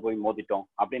 ஃப்ரண்ட்டில் போய் மோதிட்டோம்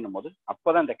அப்படின்னும் போது அப்போ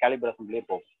தான் இந்த கேலிபர் அசம்பிளியே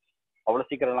போகும். அவ்வளோ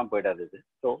சீக்கிரம்லாம் போயிடாது இது.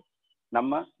 ஸோ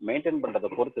நம்ம மெயின்டைன் பண்ணுறதை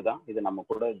பொறுத்து தான் இது நம்ம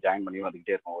கூட ஜாயின் பண்ணி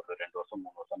வந்துக்கிட்டே இருக்கும். ஒரு 2 வருஷம்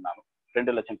 3 வருஷம்னாலும்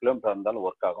 2 லட்சம் கிலோமீட்டர் இருந்தாலும்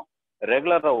ஒர்க் ஆகும்.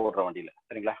 ரெகுலராக ஓடுற வண்டியில்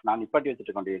சரிங்களா, நான் நிப்பாட்டி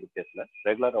வச்சுருக்க வண்டி கேஸில்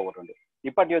ரெகுலராக ஓடுற வண்டி,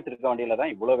 நிப்பாட்டி வச்சிருக்க வண்டியில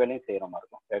தான் இவ்வளோ வேலையும் செய்கிற மாதிரி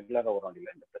இருக்கும். ரெகுலராக ஓடுற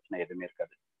வண்டியில் இந்த பிரச்சனை எதுவுமே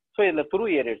இருக்காது. ஸோ இதில் துரு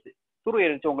ஏறிடுச்சு. துரு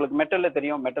ஏறிடுச்சு உங்களுக்கு மெட்டலில்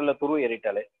தெரியும். மெட்டலில் துரு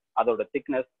ஏறிட்டாலே அதோட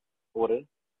திக்னஸ் ஒரு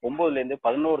 9லேருந்து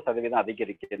 11%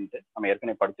 அதிகரிக்குதுன்ட்டு நம்ம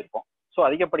ஏற்கனவே படிச்சிருக்கோம். ஸோ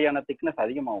அதிகப்படியான திக்னஸ்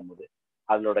அதிகமாகும் போது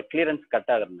அதோட கிளியரன்ஸ்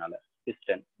கட் ஆகுறதுனால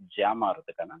பிஸ்டன் ஜாம்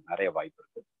ஆகிறதுக்கான நிறைய வாய்ப்பு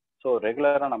இருக்குது. ஸோ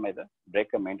ரெகுலராக நம்ம இதை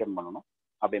பிரேக்கை மெயின்டைன் பண்ணணும்.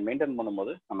 அப்படி மெயின்டைன்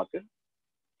பண்ணும்போது நமக்கு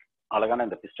அழகான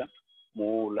இந்த பிஸ்டன்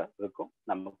மூவ்ல இருக்கும்,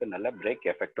 நமக்கு நல்ல பிரேக்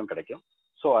எஃபெக்டும் கிடைக்கும்.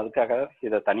 ஸோ அதுக்காக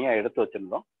இதை தனியாக எடுத்து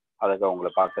வச்சுருந்தோம், அதுக்கு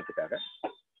உங்களை பார்க்கறதுக்காக.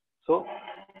 ஸோ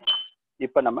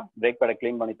இப்போ நம்ம பிரேக் பேடை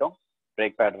க்ளீன் பண்ணிட்டோம்.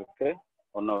 பிரேக் பேட் இருக்கு,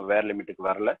 ஒன்றும் வேர் லிமிட்டுக்கு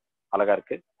வரல, அழகா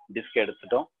இருக்கு. டிஸ்க்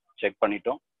எடுத்துட்டோம், செக்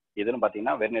பண்ணிட்டோம். இதுன்னு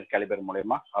பார்த்தீங்கன்னா வெர்னியர் கேலிபர்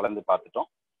மூலயமா அளந்து பார்த்துட்டோம்.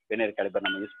 வெர்னியர் கேலிபர்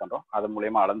நம்ம யூஸ் பண்ணுறோம், அது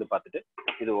மூலயமா அளந்து பார்த்துட்டு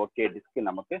இது ஓகே, டிஸ்க்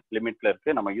நமக்கு லிமிட்ல இருக்கு,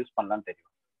 நம்ம யூஸ் பண்ணலான்னு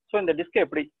தெரியும். ஸோ இந்த டிஸ்கை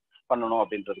எப்படி பண்ணணும்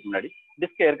அப்படின்றதுக்கு முன்னாடி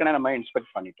டிஸ்கை ஏற்கனவே நம்ம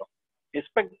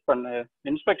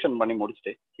இன்ஸ்பெக்ஷன் பண்ணி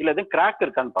முடிச்சுட்டு இல்லை எதுவும் கிராக்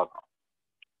இருக்கான்னு பார்க்கணும்.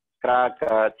 கிராக்,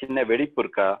 சின்ன வெடிப்பு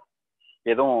இருக்கா,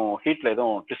 எதுவும் ஹீட்ல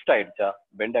எதுவும் ட்விஸ்ட் ஆயிடுச்சா,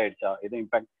 பெண்ட் ஆயிடுச்சா, எதுவும்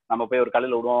இம்பாக்ட், நம்ம போய் ஒரு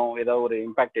கல்லில் விடுவோம், ஏதோ ஒரு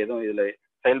இம்பாக்ட் எதுவும் இதுல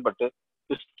செயல்பட்டு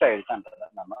ட்விஸ்ட் ஆயிடுச்சான்றத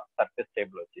நம்ம சர்ஃபேஸ்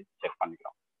டேபிள் வச்சு செக்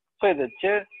பண்ணிக்கலாம். ஸோ இது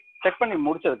செக் பண்ணி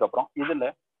முடிச்சதுக்கு அப்புறம் இதுல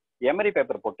எமரி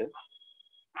பேப்பர் போட்டு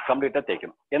கம்ப்ளீட்டா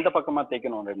தேய்க்கணும். எந்த பக்கமா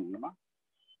தேய்க்கணும் அப்படின்னா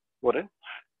ஒரு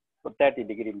 30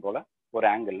 டிகிரி போல ஒரு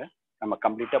ஆங்கிள் நம்ம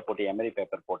கம்ப்ளீட்டா போட்டு எமரி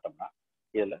பேப்பர் போட்டோம்னா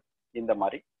இதுல இந்த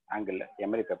மாதிரி ஆங்கிள்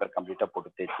எமரி பேப்பர் கம்ப்ளீட்டா போட்டு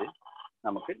தேய்ச்சி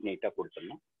நமக்கு நீட்டா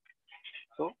கொடுத்துடணும்.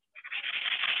 ஸோ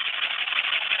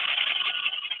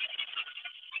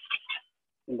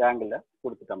இந்த ஆங்கிள்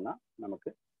கொடுத்துட்டோம்னா நமக்கு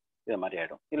இது மாதிரி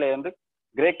ஆயிடும். இல்லை வந்து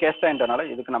கிரே கேஸ்டாயின்றனால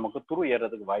இதுக்கு நமக்கு துரு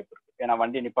ஏறதுக்கு வாய்ப்பு இருக்கு. ஏன்னா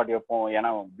வண்டி நிப்பாட்டி வைப்போம், ஏன்னா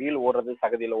வீல் ஓடுறது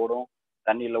சகதியில ஓடும்,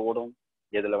 தண்ணியில ஓடும்,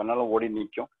 எதுல வேணாலும் ஓடி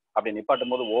நிற்கும். அப்படி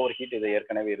நிப்பாட்டும் போது ஓவர் ஹீட் இது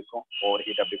ஏற்கனவே இருக்கும். ஓவர்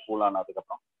ஹீட் அப்படி கூல்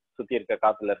ஆனதுக்கப்புறம் சுற்றி இருக்க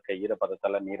காற்றுல இருக்க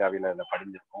ஈரப்பதத்தால நீராவியில் அதில்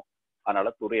படிஞ்சிருக்கும்.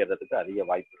 அதனால துரு ஏறதுக்கு அதிக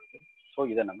வாய்ப்பு இருக்கு. ஸோ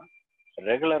இதை நம்ம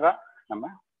ரெகுலராக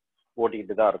நம்ம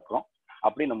ஓட்டிக்கிட்டு தான் இருக்கிறோம்.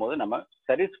 அப்படின்னும் போது நம்ம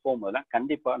சர்வீஸ் போகும்போதெல்லாம்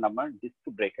கண்டிப்பாக நம்ம டிஸ்க்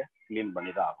பிரேக்கை க்ளீன்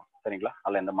பண்ணி தான் ஆகும். சரிங்களா,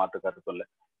 அதில் எந்த மாற்று கருத்தும் இல்லை.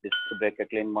 டிஸ்க் பிரேக்கை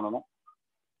க்ளீன் பண்ணணும்,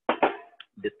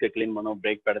 டிஸ்கை க்ளீன் பண்ணணும்,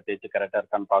 பிரேக் பேடை தேய்ச்சி கரெக்டாக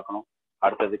இருக்கான்னு பார்க்கணும்.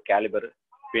 அடுத்தது கேலிபர்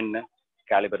பின்னு,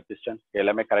 கேலிபர் பிஸ்டன்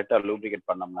எல்லாமே கரெக்டாக லூப்ரிகேட்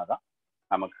பண்ணோம்னா தான்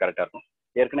நமக்கு கரெக்டாக இருக்கும்.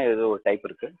 ஏற்கனவே ஏதோ ஒரு டைப்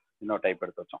இருக்கு, இன்னொரு டைப்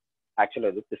எடுத்து வச்சோம்.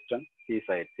 ஆக்சுவலாக இது பிஸ்டன் பீஸ்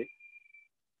ஆயிடுச்சு.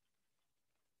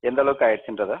 எந்த அளவுக்கு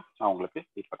ஆயிடுச்சுன்றதை நான் உங்களுக்கு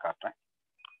இப்போ காட்டுறேன்.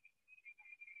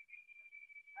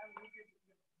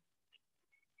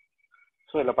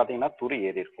 ஸோ இதில் பார்த்தீங்கன்னா துரு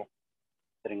ஏறி இருக்கும்.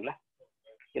 சரிங்களா,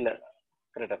 இல்லை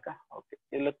கரெக்டாக இருக்கா? ஓகே,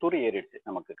 இதில் துரு ஏறிடுச்சு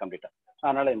நமக்கு கம்ப்ளீட்டாக.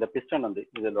 அதனால இந்த பிஸ்டன் வந்து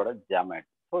இதோட ஜாம்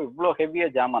ஆயிடுச்சு. ஸோ இவ்வளோ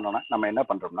ஹெவியாக ஜாம் ஆனோன்னா நம்ம என்ன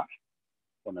பண்ணுறோம்னா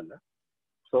ஒன்றும் இல்லை.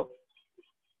 ஸோ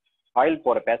ஆயில்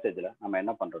போகிற பேசேஜில் நம்ம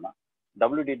என்ன பண்ணுறோம்னா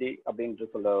WDD அப்படின்ட்டு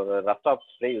சொல்ல ஒரு ரஸ்ட் ஆஃப்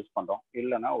ஸ்ப்ரே யூஸ் பண்ணுறோம்.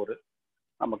 இல்லைன்னா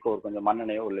நமக்கு ஒரு கொஞ்சம்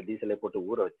மண்ணெண்ணையோ இல்லை டீசலே போட்டு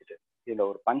ஊற வச்சுட்டு இதில்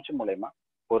ஒரு பஞ்சு மூலயமா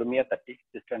பொறுமையாக தட்டி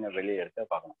பிஸ்டனை வெளியே எடுத்து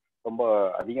பார்க்கணும். ரொம்ப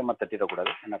அதிகமாக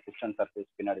தட்டிடக்கூடாது, ஏன்னா பிஸ்டன் சர்ஃபேஸ்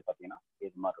பின்னாடி பார்த்தீங்கன்னா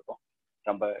இது மாதிரி இருக்கும்.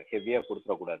 ரொம்ப ஹெவியாக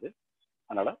கொடுத்துடக்கூடாது.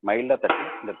 அதனால் மைல்டாக தட்டி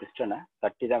இந்த பிஸ்டனை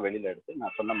தட்டி தான் வெளியில் எடுத்து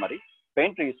நான் சொன்ன மாதிரி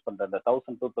பெயிண்ட் யூஸ் பண்ணுற அந்த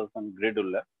 1000-2000 கிரிட்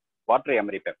உள்ள வாட்டர்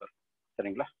எமரி பேப்பர்,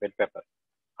 சரிங்களா, வெட் பேப்பர்,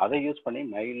 அதை யூஸ் பண்ணி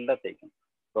மைல்டாக தேய்க்கணும்.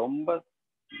 ரொம்ப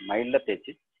மைல்டாக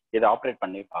தேய்ச்சி இதை ஆப்ரேட்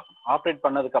பண்ணி பார்க்கணும். ஆப்ரேட்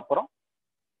பண்ணதுக்கப்புறம்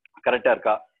கரெக்டாக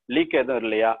இருக்கா, லீக் எதுவும்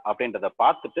இல்லையா அப்படின்றத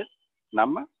பார்த்துட்டு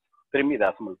நம்ம திரும்பி இதை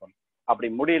அசம்பிள் பண்ணணும். அப்படி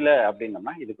முடியல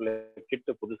அப்படின்னம்னா இதுக்குள்ள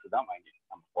கிட்டு புதுசு தான் வாங்கி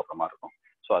நம்ம போடுற மாதிரி இருக்கும்.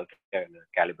 ஸோ அதுக்கு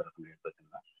கேலிபர் எடுத்து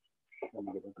வச்சுருந்தேன்.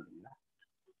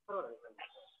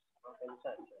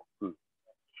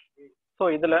 ஸோ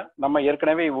இதில் நம்ம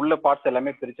ஏற்கனவே உள்ள பார்ட்ஸ்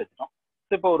எல்லாமே பிரித்து வச்சுட்டோம்.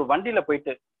 இப்போ ஒரு வண்டியில்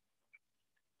போயிட்டு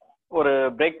ஒரு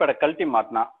பிரேக் பேடை கழட்டி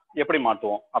மாட்டினா எப்படி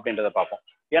மாட்டுவோம் அப்படின்றத பார்ப்போம்.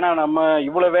 ஏன்னா நம்ம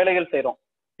இவ்வளோ வேலைகள் செய்கிறோம்.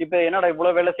 இப்போ என்னடா இவ்வளோ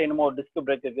வேலை செய்யணுமோ, ஒரு டிஸ்க்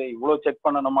பிரேக்குக்கு இவ்வளோ செக்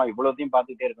பண்ணணுமா, இவ்வளோத்தையும்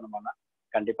பார்த்துக்கிட்டே இருக்கணுமானா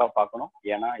கண்டிப்பாக பார்க்கணும்.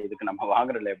 ஏன்னா இதுக்கு நம்ம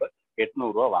வாங்குற லேபர்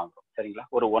 800 ரூபா வாங்குறோம். சரிங்களா,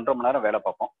 ஒரு 1.5 மணி நேரம் வேலை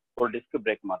பார்ப்போம். ஒரு டிஸ்க்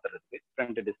பிரேக் மாற்றுறதுக்கு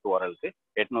ஃப்ரண்ட் டிஸ்க் ஓரலுக்கு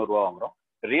 800 ரூபா வாங்குறோம்.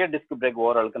 ரியர் டிஸ்க் பிரேக்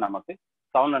ஓரலுக்கு நமக்கு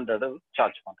 700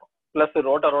 சார்ஜ் பண்ணுறோம். ப்ளஸ்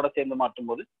ரோட்டரோட சேர்ந்து மாற்றும்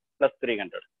போது ப்ளஸ்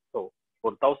 300. ஸோ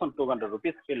ஒரு 1200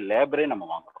 ருபீஸ்க்கு லேபரே நம்ம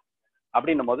வாங்குறோம்.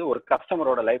 அப்படின்னும் போது ஒரு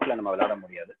கஸ்டமரோட லைஃப்ல நம்ம விளையாட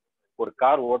முடியாது. ஒரு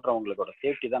கார் ஓட்டுறவங்களோட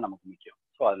சேஃப்டி தான் நமக்கு முக்கியம்.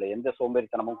 ஸோ அதில் எந்த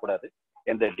சோம்பேறித்தனமும் கூடாது,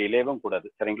 எந்த டிலேவும் கூடாது.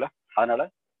 சரிங்களா, அதனால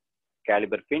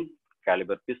கேலிபர் பின்,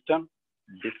 calibre piston,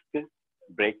 disk,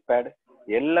 break bad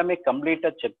எல்லாமே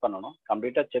கம்ப்ளீட்டாக செக் பண்ணணும்.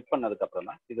 கம்ப்ளீட்டாக செக் பண்ணதுக்கு அப்புறம்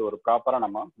தான் இது ஒரு ப்ராப்பராக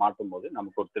நம்ம மாட்டும் போது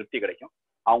நமக்கு ஒரு திருப்தி கிடைக்கும்.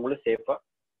 அவங்களும் சேஃபாக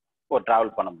ஒரு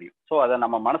ட்ராவல் பண்ண முடியும். ஸோ அதை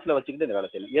நம்ம மனசில் வச்சுக்கிட்டு இந்த வேலை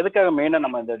செய்யணும். எதுக்காக மெயினாக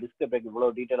நம்ம இந்த டிஸ்க் பிரேக் இவ்வளோ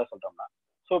டீட்டெயிலாக சொல்கிறோம்னா,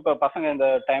 ஸோ இப்போ பசங்க இந்த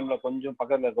டைமில் கொஞ்சம்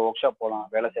பக்கத்தில் இருக்க ஒர்க் ஷாப் போகலாம்,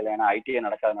 வேலை செய்யலாம். ஏன்னா ஐடிஐ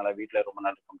நடக்காதனால வீட்டில் ரொம்ப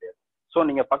நேரம் இருக்க முடியாது. ஸோ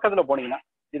நீங்கள் பக்கத்தில் போனீங்கன்னா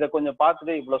இதை கொஞ்சம்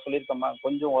பார்த்துட்டு இவ்வளோ சொல்லியிருக்கோமா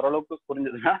கொஞ்சம் ஓரளவுக்கு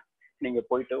புரிஞ்சுதுன்னா நீங்கள்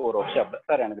போயிட்டு ஒரு ஒர்க் ஷாப்பில்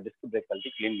சார் எனக்கு டிஸ்க் பிரேக்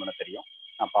கழட்டி க்ளீன் பண்ண தெரியும்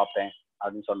நான் பார்ப்பேன்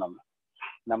அப்படின்னு சொன்னோம்னா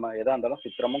நம்ம எதாக இருந்தாலும்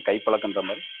சித்திரமும் கைப்பழக்கன்ற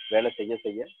மாதிரி வேலை செய்ய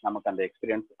செய்ய நமக்கு அந்த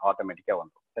எக்ஸ்பீரியன்ஸ் ஆட்டோமேட்டிக்காக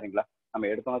வந்துடும் சரிங்களா. நம்ம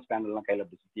எடுத்தோம் ஸ்பேனர்லாம் கையில்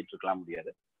அப்படி சுற்றிட்டு இருக்கலாம்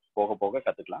முடியாது, போக போக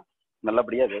கற்றுக்கலாம்,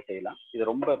 நல்லபடியாக இதை செய்யலாம். இது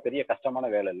ரொம்ப பெரிய கஷ்டமான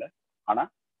வேலை இல்லை, ஆனால்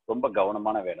ரொம்ப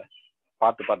கவனமான வேலை,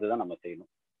 பார்த்து பார்த்து தான் நம்ம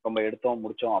செய்யணும். ரொம்ப எடுத்தோம்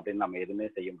முடித்தோம் அப்படின்னு நம்ம எதுவுமே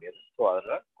செய்ய முடியாது. ஸோ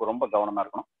அதில் ரொம்ப கவனமாக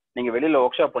இருக்கணும். நீங்கள் வெளியில்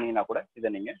ஒர்க் ஷாப் பண்ணீங்கன்னா கூட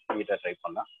இதை நீங்கள் நீட்டாக ட்ரை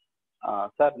பண்ணலாம்.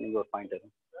 சார் நீங்கள் ஒரு பாயிண்ட்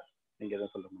எதுவும் நீங்கள்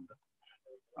எதுவும் சொல்லுங்க.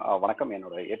 வணக்கம்,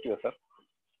 என்னோட ஏடிஓ சார்.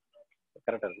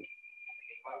 கரெக்டாக இருக்கு.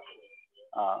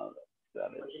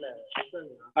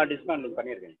 டிஸ்மேண்டிங்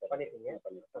பண்ணியிருக்கேன் சார். பண்ணியிருக்கேன்.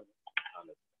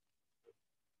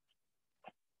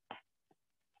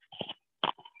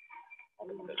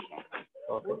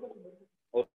 ஓகே.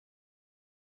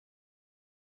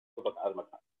 அது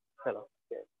மட்டும். ஹலோ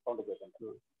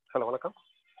ஹலோ வணக்கம்.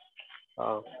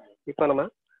 இப்போ நம்ம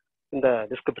இந்த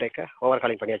டிஸ்க் பிரேக்கை ஓவர்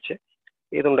ஹாலிங் பண்ணியாச்சு.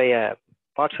 இதனுடைய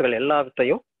பார்ட்ஸுகள்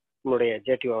எல்லாத்தையும் நம்மளுடைய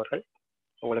JTO அவர்கள்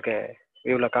உங்களுக்கு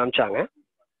வியூவில் காமிச்சாங்க.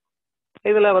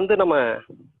 இதில் வந்து நம்ம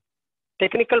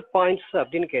டெக்னிக்கல் பாயிண்ட்ஸ்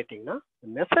அப்படின்னு கேட்டிங்கன்னா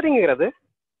மெஷரிங்கிறது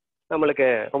நம்மளுக்கு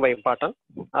ரொம்ப இம்பார்ட்டன்ட்.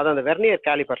 அது அந்த வெர்னியர்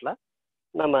கேலிபரில்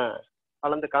நம்ம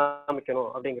அளந்து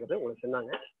காமிக்கணும் அப்படிங்கிறது உங்களுக்கு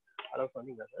சொன்னாங்க. அளவு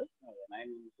சொன்னீங்க சார்.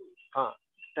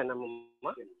 10 mm.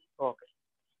 ஓகே.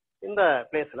 இந்த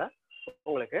பிளேஸில்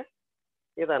உங்களுக்கு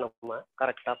இதை நம்ம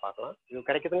கரெக்டாக பார்க்கலாம். இது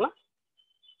கிடைக்குதுங்களா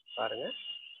பாருங்க.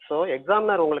 ஸோ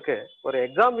எக்ஸாமினர் உங்களுக்கு ஒரு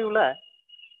எக்ஸாம் வியூவில்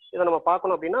இதை நம்ம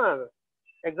பார்க்கணும் அப்படின்னா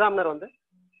எக்ஸாமினர் வந்து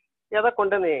எதை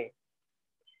கொண்டு நீ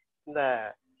இந்த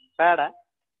பேடை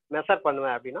மெஷர்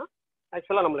பண்ணுவேன் அப்படின்னா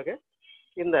ஆக்சுவலாக நம்மளுக்கு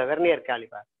இந்த வெர்னியர்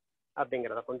கேலிபர்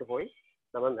அப்படிங்கிறத கொண்டு போய்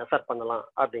நம்ம மெஷர் பண்ணலாம்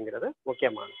அப்படிங்கிறது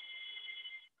முக்கியமானது.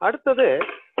 அடுத்தது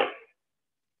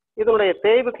இதனுடைய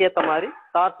தேய்வுக்கு ஏற்ற மாதிரி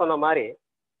சார் சொன்ன மாதிரி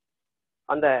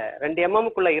அந்த 2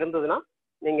 mmக்குள்ள இருந்ததுன்னா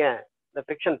நீங்கள் இந்த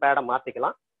ஃப்ரிக்ஷன் பேடை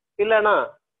மாற்றிக்கலாம். இல்லைன்னா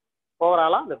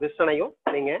ஓவராலாக இந்த பிஸ்டனையும்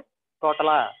நீங்கள்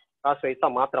டோட்டலாக காசு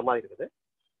வைஸாக மாற்றுற மாதிரி இருக்குது.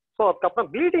 ஸோ அதுக்கப்புறம்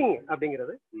ப்ளீடிங்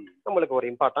அப்படிங்கிறது நம்மளுக்கு ஒரு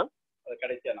இம்பார்ட்டன்ட். அது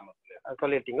கடைசியாக நம்ம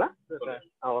சொல்லிட்டீங்களா?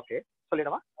 ஓகே,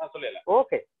 சொல்லிடவா? சொல்லிடலாம்.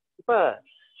 ஓகே. இப்போ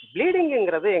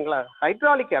ப்ளீடிங்குங்கிறது எங்களை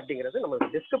ஹைட்ராலிக் அப்படிங்கிறது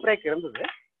நம்மளுக்கு டிஸ்க் பிரேக் இருந்தது.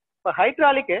 இப்போ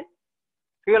ஹைட்ராலிக்கு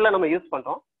ஃபியூலில் நம்ம யூஸ்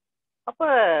பண்ணுறோம். அப்போ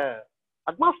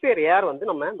அட்மாஸ்பியர் ஏர் வந்து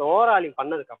நம்ம இந்த ஓவராலிங்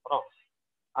பண்ணதுக்கப்புறம்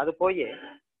அது போய்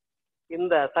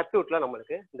இந்த சர்க்யூட்டில்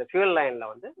நம்மளுக்கு இந்த ஃபியூல்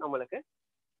லைனில் வந்து நம்மளுக்கு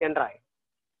என்ட்ராயிடும்.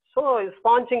 ஸோ இது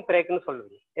ஸ்பாஞ்சிங் பிரேக்குன்னு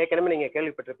சொல்லுவீங்க. ஏற்கனவே நீங்கள்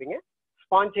கேள்விப்பட்டிருப்பீங்க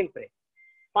sponging break.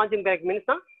 Sponging break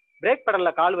மீன்ஸ்னா break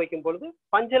பெடலில் கால் வைக்கும் பொழுது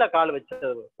பஞ்சில் கால்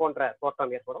வச்சது போன்ற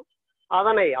தோற்றம் ஏற்படும்.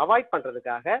 அதனை அவாய்ட்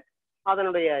பண்ணுறதுக்காக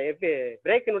அதனுடைய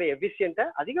பிரேக்கினுடைய எஃபிஷியன்ட்டை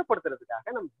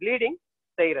அதிகப்படுத்துறதுக்காக நம்ம ப்ளீடிங்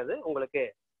செய்கிறது உங்களுக்கு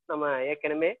நம்ம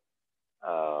ஏற்கனவே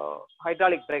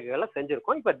ஹைட்ராலிக் பிரேக்குகளில்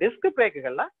செஞ்சுருக்கோம். இப்போ டிஸ்க்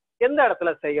பிரேக்குகளில் எந்த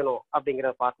இடத்துல செய்யணும்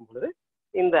அப்படிங்கிறத பார்க்கும் பொழுது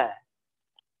இந்த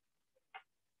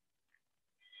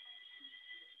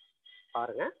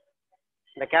பாருங்க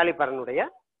இந்த கேலிபரனுடைய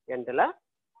எண்டில்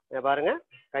பாருங்க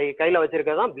கையில்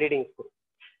வச்சிருக்கிறது தான் ப்ளீடிங் ஸ்க்ரூ.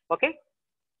 ஓகே.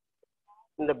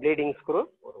 இந்த ப்ளீடிங் ஸ்க்ரூ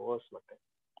ஒரு ஓஸ் மட்டும்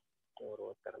ஒரு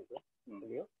ஓஸ் திறந்து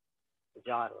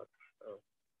ஜார்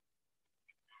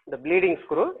இந்த ப்ளீடிங்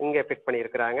ஸ்க்ரூ இங்கே ஃபிட்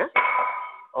பண்ணியிருக்கிறாங்க.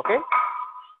 Okay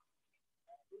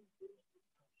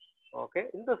okay.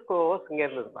 இந்த ஸ்க்ரூஸ் இங்கே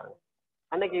இருந்தது பாருங்க,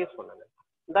 அன்னைக்கு யூஸ் பண்ணாங்க.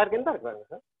 இந்த இருக்கு பாருங்க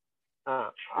சார்.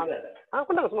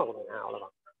 கொண்டாங்க சும்மா கொடுங்க,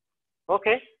 அவ்வளோதான்.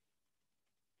 ஓகே.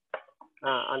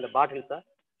 அந்த பாட்டில் சார்.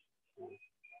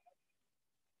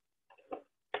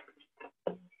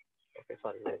 Okay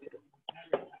sorry.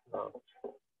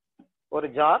 ஒரு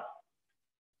ஜார்,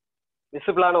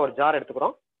 விசிபிளான ஒரு ஜார்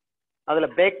எடுத்துக்கிறோம்.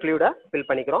 அதில் பிரேக் ஃப்ளூயிடை ஃபில்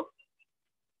பண்ணிக்கிறோம்.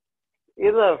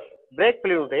 இது பிரேக்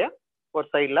ஃப்ளூயிடுடைய ஒரு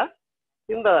சைடில்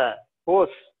இந்த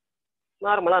ஹோஸ்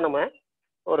நார்மலாக நம்ம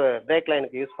ஒரு பிரேக்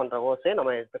லைனுக்கு யூஸ் பண்ணுற ஹோஸே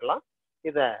நம்ம எடுத்துக்கலாம்.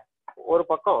 இதை ஒரு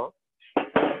பக்கம்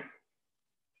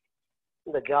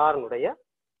இந்த ஜாரினுடைய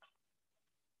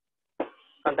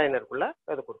கண்டெய்னருக்குள்ளே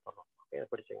இது கொடுத்துட்றோம். இதை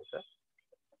பிடிச்சிங்க சார்.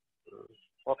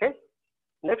 ஓகே.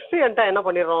 நெக்ஸ்ட் என்கிட்ட என்ன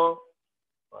பண்ணிடுறோம்,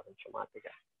 ஒரு நிமிஷம் மாற்றிக்க.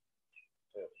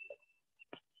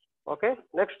 ஓகே.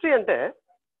 நெக்ஸ்ட் என்கிட்ட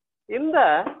இந்த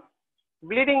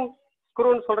ப்ளீடிங்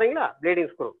ஸ்க்ரூன்னு சொல்கிறீங்களா,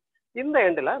 ப்ளீடிங் ஸ்க்ரூ இந்த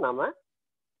எண்டில் நாம்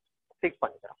ஃபிக்ஸ்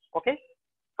பண்ணிக்கிறோம். ஓகே.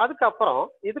 அதுக்கப்புறம்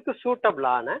இதுக்கு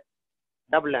சூட்டபிளான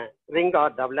டபுள் ரிங்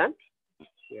ஆர் டபுள்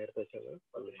எடுத்து வச்சுங்க.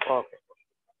 ஓகே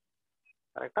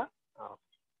கரெக்டா.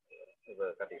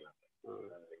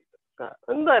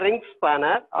 இந்த ring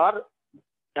spanner R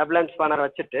double spanner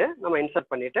வச்சுட்டு நம்ம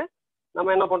இன்சர்ட் பண்ணிட்டு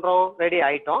நம்ம என்ன பண்ணுறோம், ரெடி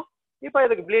ஆகிட்டோம். இப்போ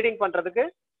இதுக்கு ப்ளீடிங் பண்ணுறதுக்கு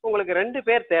உங்களுக்கு 2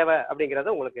 பேர் தேவை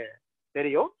அப்படிங்கிறது உங்களுக்கு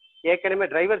தெரியும். ஏற்கனவே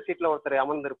டிரைவர் சீட்டில் ஒருத்தர்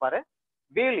அமர்ந்திருப்பாரு.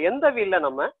 வீல் எந்த வீலில்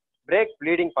நம்ம பிரேக்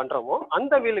ப்ளீடிங் பண்றோமோ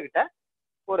அந்த வீலுக்கிட்ட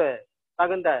ஒரு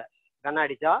தகுந்த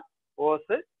கண்ணாடி ஜார்,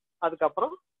 ஓஸு,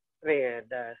 அதுக்கப்புறம்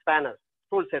ஸ்பேனர்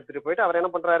டூல்ஸ் எடுத்துட்டு போயிட்டு அவர் என்ன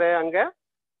பண்றாரு,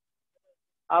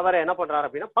 அவர் என்ன பண்றாரு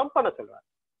அப்படின்னா பம்ப் பண்ண சொல்றாரு.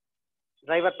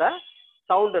 டிரைவர்கிட்ட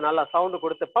சவுண்டு நல்லா சவுண்டு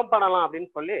கொடுத்து பம்ப் பண்ணலாம் அப்படின்னு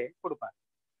சொல்லி கொடுப்பாரு.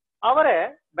 அவரு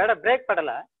பிரேக்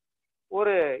பெடலை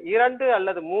ஒரு 2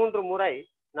 அல்லது 3 முறை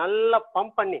நல்லா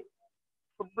பம்ப் பண்ணி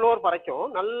ஃபுட் ஃப்ளோர் வரைக்கும்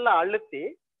நல்லா அழுத்தி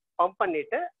பம்ப்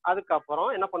பண்ணிட்டு அதுக்கப்புறம்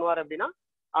என்ன பண்ணுவார் அப்படின்னா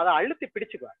அதை அழுத்தி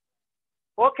பிடிச்சுக்குவார்.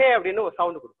 ஓகே அப்படின்னு ஒரு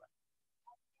சவுண்டு கொடுப்பார்.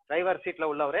 டிரைவர் சீட்ல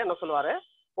உள்ளவரே என்ன சொல்லுவாரு,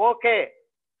 ஓகே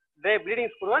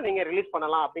ப்ளீடிங் ஸ்க்ரூவை நீங்க ரிலீஸ்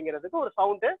பண்ணலாம் அப்படிங்கிறதுக்கு ஒரு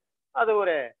சவுண்டு. அது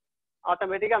ஒரு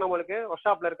ஆட்டோமேட்டிக்கா நம்மளுக்கு ஒர்க்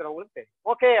ஷாப்ல இருக்கிறவங்களுக்கு தெரியும்.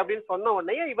 ஓகே அப்படின்னு சொன்ன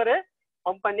உடனே இவரு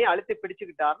பம்ப் பண்ணி அழுத்தி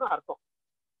பிடிச்சுக்கிட்டாருன்னு அர்த்தம்.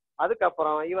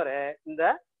 அதுக்கப்புறம் இவரு இந்த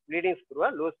ப்ளீடிங் ஸ்க்ரூவை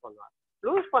லூஸ் பண்ணுவார்.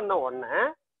 லூஸ் பண்ண உடனே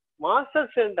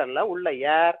மாஸ்டர் சிலிண்டர்ல உள்ள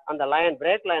ஏர், அந்த லைன்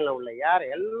பிரேக் லைன்ல உள்ள ஏர்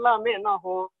எல்லாமே என்ன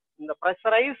ஆகும், இந்த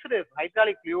ப்ரெஷரைஸ்டு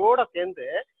ஹைட்ராலிக் ஃப்ளூயோட சேர்ந்து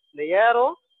இந்த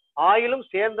ஏரும் ஆயிலும்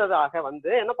சேர்ந்ததாக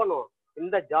வந்து என்ன பண்ணும்,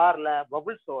 இந்த ஜார்ல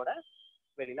பபுள்ஸோட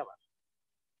வெளியில வரும்.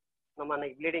 நம்ம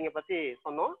அன்னைக்கு ப்ளீடிங்கை பத்தி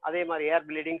சொன்னோம், அதே மாதிரி ஏர்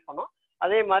ப்ளீடிங் சொன்னோம்.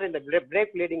 அதே மாதிரி இந்த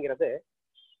பிரேக் ப்ளீடிங்கிறது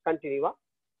கண்டினியூவா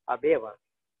அப்படியே வரும்.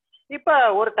 இப்ப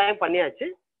ஒரு டைம் பண்ணியாச்சு,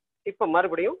 இப்ப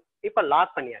மறுபடியும் இப்ப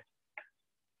லாக் பண்ணியாச்சு.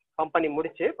 பம்ப் பண்ணி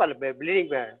முடிச்சு இப்ப ப்ளீடிங்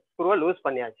ஸ்க்ரூவை லூஸ்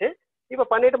பண்ணியாச்சு. இப்ப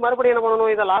பண்ணிட்டு மறுபடியும் என்ன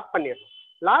பண்ணணும், இதை லாக் பண்ணிடணும்.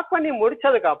 லாக் பண்ணி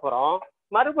முடிச்சதுக்கு அப்புறம்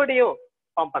மறுபடியும்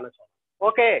பம்ப் பண்ண சொல்லணும்.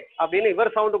 ஓகே அப்படின்னு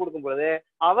இவர் சவுண்டு கொடுக்கும்போது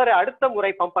அவர் அடுத்த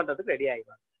முறை பம்ப் பண்றதுக்கு ரெடி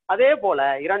ஆகிடுவார். அதே போல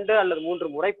 2 அல்லது 3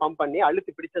 முறை பம்ப் பண்ணி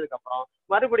அழுத்தி பிடிச்சதுக்கு அப்புறம்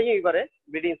மறுபடியும் இவர்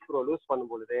ப்ளீடிங் ஸ்க்ரூ லூஸ்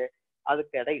பண்ணும் பொழுது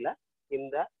அதுக்கு இடையில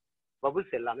இந்த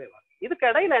பபுள்ஸ் எல்லாமே வரும். இதுக்கு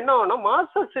இடையில என்ன ஆகும்னா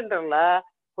மாஸ்டர் சிலிண்டர்ல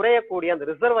குறையக்கூடிய அந்த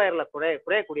ரிசர்வாயர்ல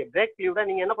குறையக்கூடிய பிரேக் ஃப்ளூயிட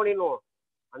நீங்க என்ன பண்ணிடணும்,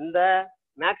 அந்த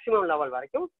மேக்சிமம் லெவல்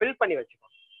வரைக்கும் ஃபில் பண்ணி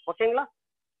வச்சுக்கணும். ஓகேங்களா?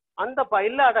 அந்த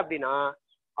இல்லாத அப்படின்னா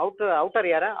அவுட்டர்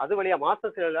ஏரை அது வழியா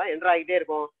மாஸ்டர் சிலிண்டர்ல என்டர் ஆகிட்டே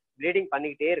இருக்கும், ப்ளீடிங்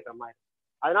பண்ணிக்கிட்டே இருக்கிற மாதிரி.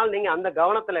 அதனால நீங்க அந்த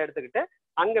கவனத்துல எடுத்துக்கிட்டு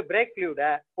அங்க பிரேக் ஃப்ளூயிட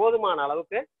போதுமான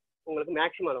அளவுக்கு உங்களுக்கு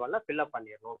மேக்சிமம் லெவல்ல ஃபில்அப்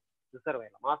பண்ணிடணும்.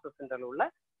 ரிசர்வாயர்ல மாஸ்டர் சிலிண்டர்ல உள்ள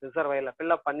ரிசர்வாயர்ல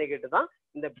ஃபில்அப் பண்ணிக்கிட்டு தான்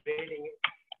இந்த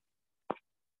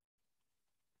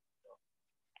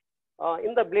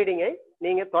ப்ளீடிங்கை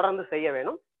நீங்க தொடர்ந்து செய்ய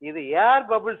வேணும். இது ஏர்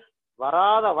பபுள்ஸ்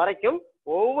வராத வரைக்கும்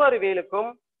ஒவ்வொரு வீலுக்கும்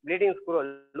ப்ளீடிங் ஸ்க்ரூ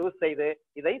லூஸ் செய்து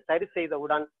இதை சரி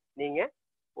செய்தவுடன் நீங்க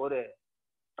ஒரு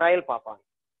ட்ரையல் பார்ப்பாங்க,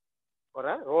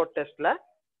 ஒரு ரோட் டெஸ்ட்ல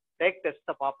பிரேக்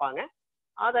டெஸ்ட்டை பார்ப்பாங்க.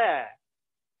 அதை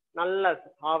நல்ல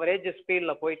ஆவரேஜ்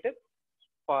ஸ்பீட்ல போயிட்டு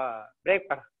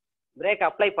பிரேக்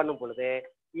அப்ளை பண்ணும் பொழுது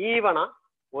ஈவனா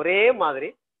ஒரே மாதிரி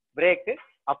பிரேக்கு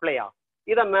அப்ளை ஆகும்.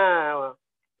 இதை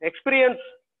எக்ஸ்பீரியன்ஸ்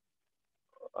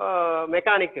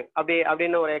மெக்கானிக்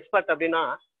அப்படின்னு ஒரு எக்ஸ்பர்ட் அப்படின்னா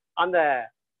அந்த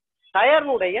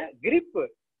டயர்னுடைய கிரிப்பு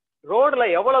ரோடுல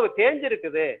எவ்வளவு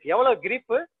தேஞ்சிருக்குது, எவ்வளவு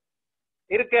கிரிப்பு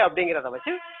இருக்கு அப்படிங்கிறத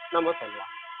வச்சு நம்ம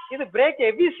சொல்லலாம். இது பிரேக்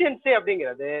எஃபிஷியன்சி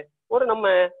அப்படிங்கிறது ஒரு நம்ம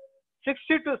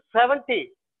 60 to 70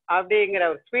 அப்படிங்கிற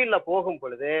ஒரு ஸ்பீட்ல போகும்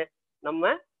பொழுது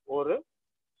நம்ம ஒரு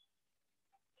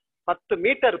 10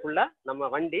 மீட்டருக்குள்ள நம்ம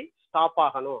வண்டி ஸ்டாப்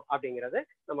ஆகணும் அப்படிங்கிறது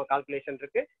நம்ம கால்குலேஷன்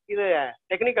இருக்கு. இது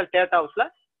டெக்னிக்கல் டேட்டா ஹவுஸ்ல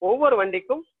ஒவ்வொரு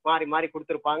வண்டிக்கும் மாறி மாறி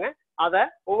கொடுத்துருப்பாங்க. அதை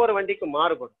ஒவ்வொரு வண்டிக்கும்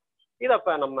மாறுபடும். இதை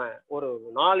இப்ப நம்ம ஒரு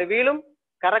 4 வீலும்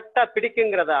கரெக்டா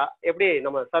பிடிக்குங்கிறத எப்படி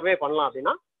நம்ம சர்வே பண்ணலாம்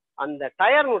அப்படின்னா அந்த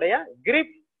டயர்னுடைய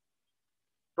கிரிப்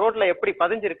ரோட்ல எப்படி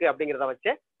பதிஞ்சிருக்கு அப்படிங்கிறத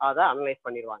வச்சு அதை அனலைஸ்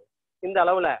பண்ணிடுவாங்க. இந்த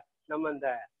அளவுல நம்ம இந்த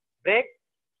பிரேக்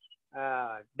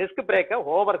டிஸ்க் பிரேக்கை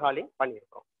ஓவர் ஹாலிங்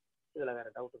பண்ணியிருக்கிறோம். இதுல வேற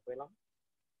டவுட் போயிடலாம்.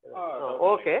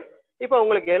 ஓகே, இப்போ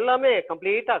உங்களுக்கு எல்லாமே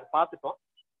கம்ப்ளீட்டா பார்த்துட்டோம்.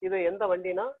 இது எந்த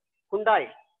வண்டினா குண்டாய்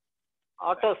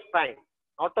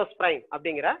ஆட்டோஸ்பிரைன்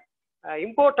அப்படிங்கிற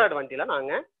இம்போர்ட்டட் வண்டியில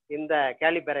நாங்க இந்த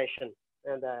கேலிபரேஷன்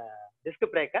இந்த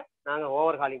டிஸ்க் பிரேக்கை நாங்க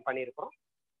ஓவர் ஹாலிங் பண்ணியிருக்கிறோம்.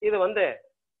 இது வந்து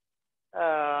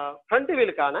ஃப்ரண்ட்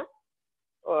வீலுக்கான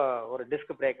ஒரு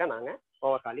டிஸ்க் பிரேக்கை நாங்க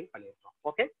ஓவர் ஹாலிங் பண்ணியிருக்கோம்.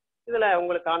 ஓகே, இதுல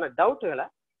உங்களுக்கான டவுட்டுகளை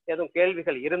எதுவும்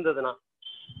கேள்விகள் இருந்ததுன்னா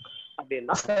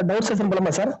அப்படின்னா.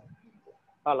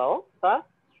 Hello sir.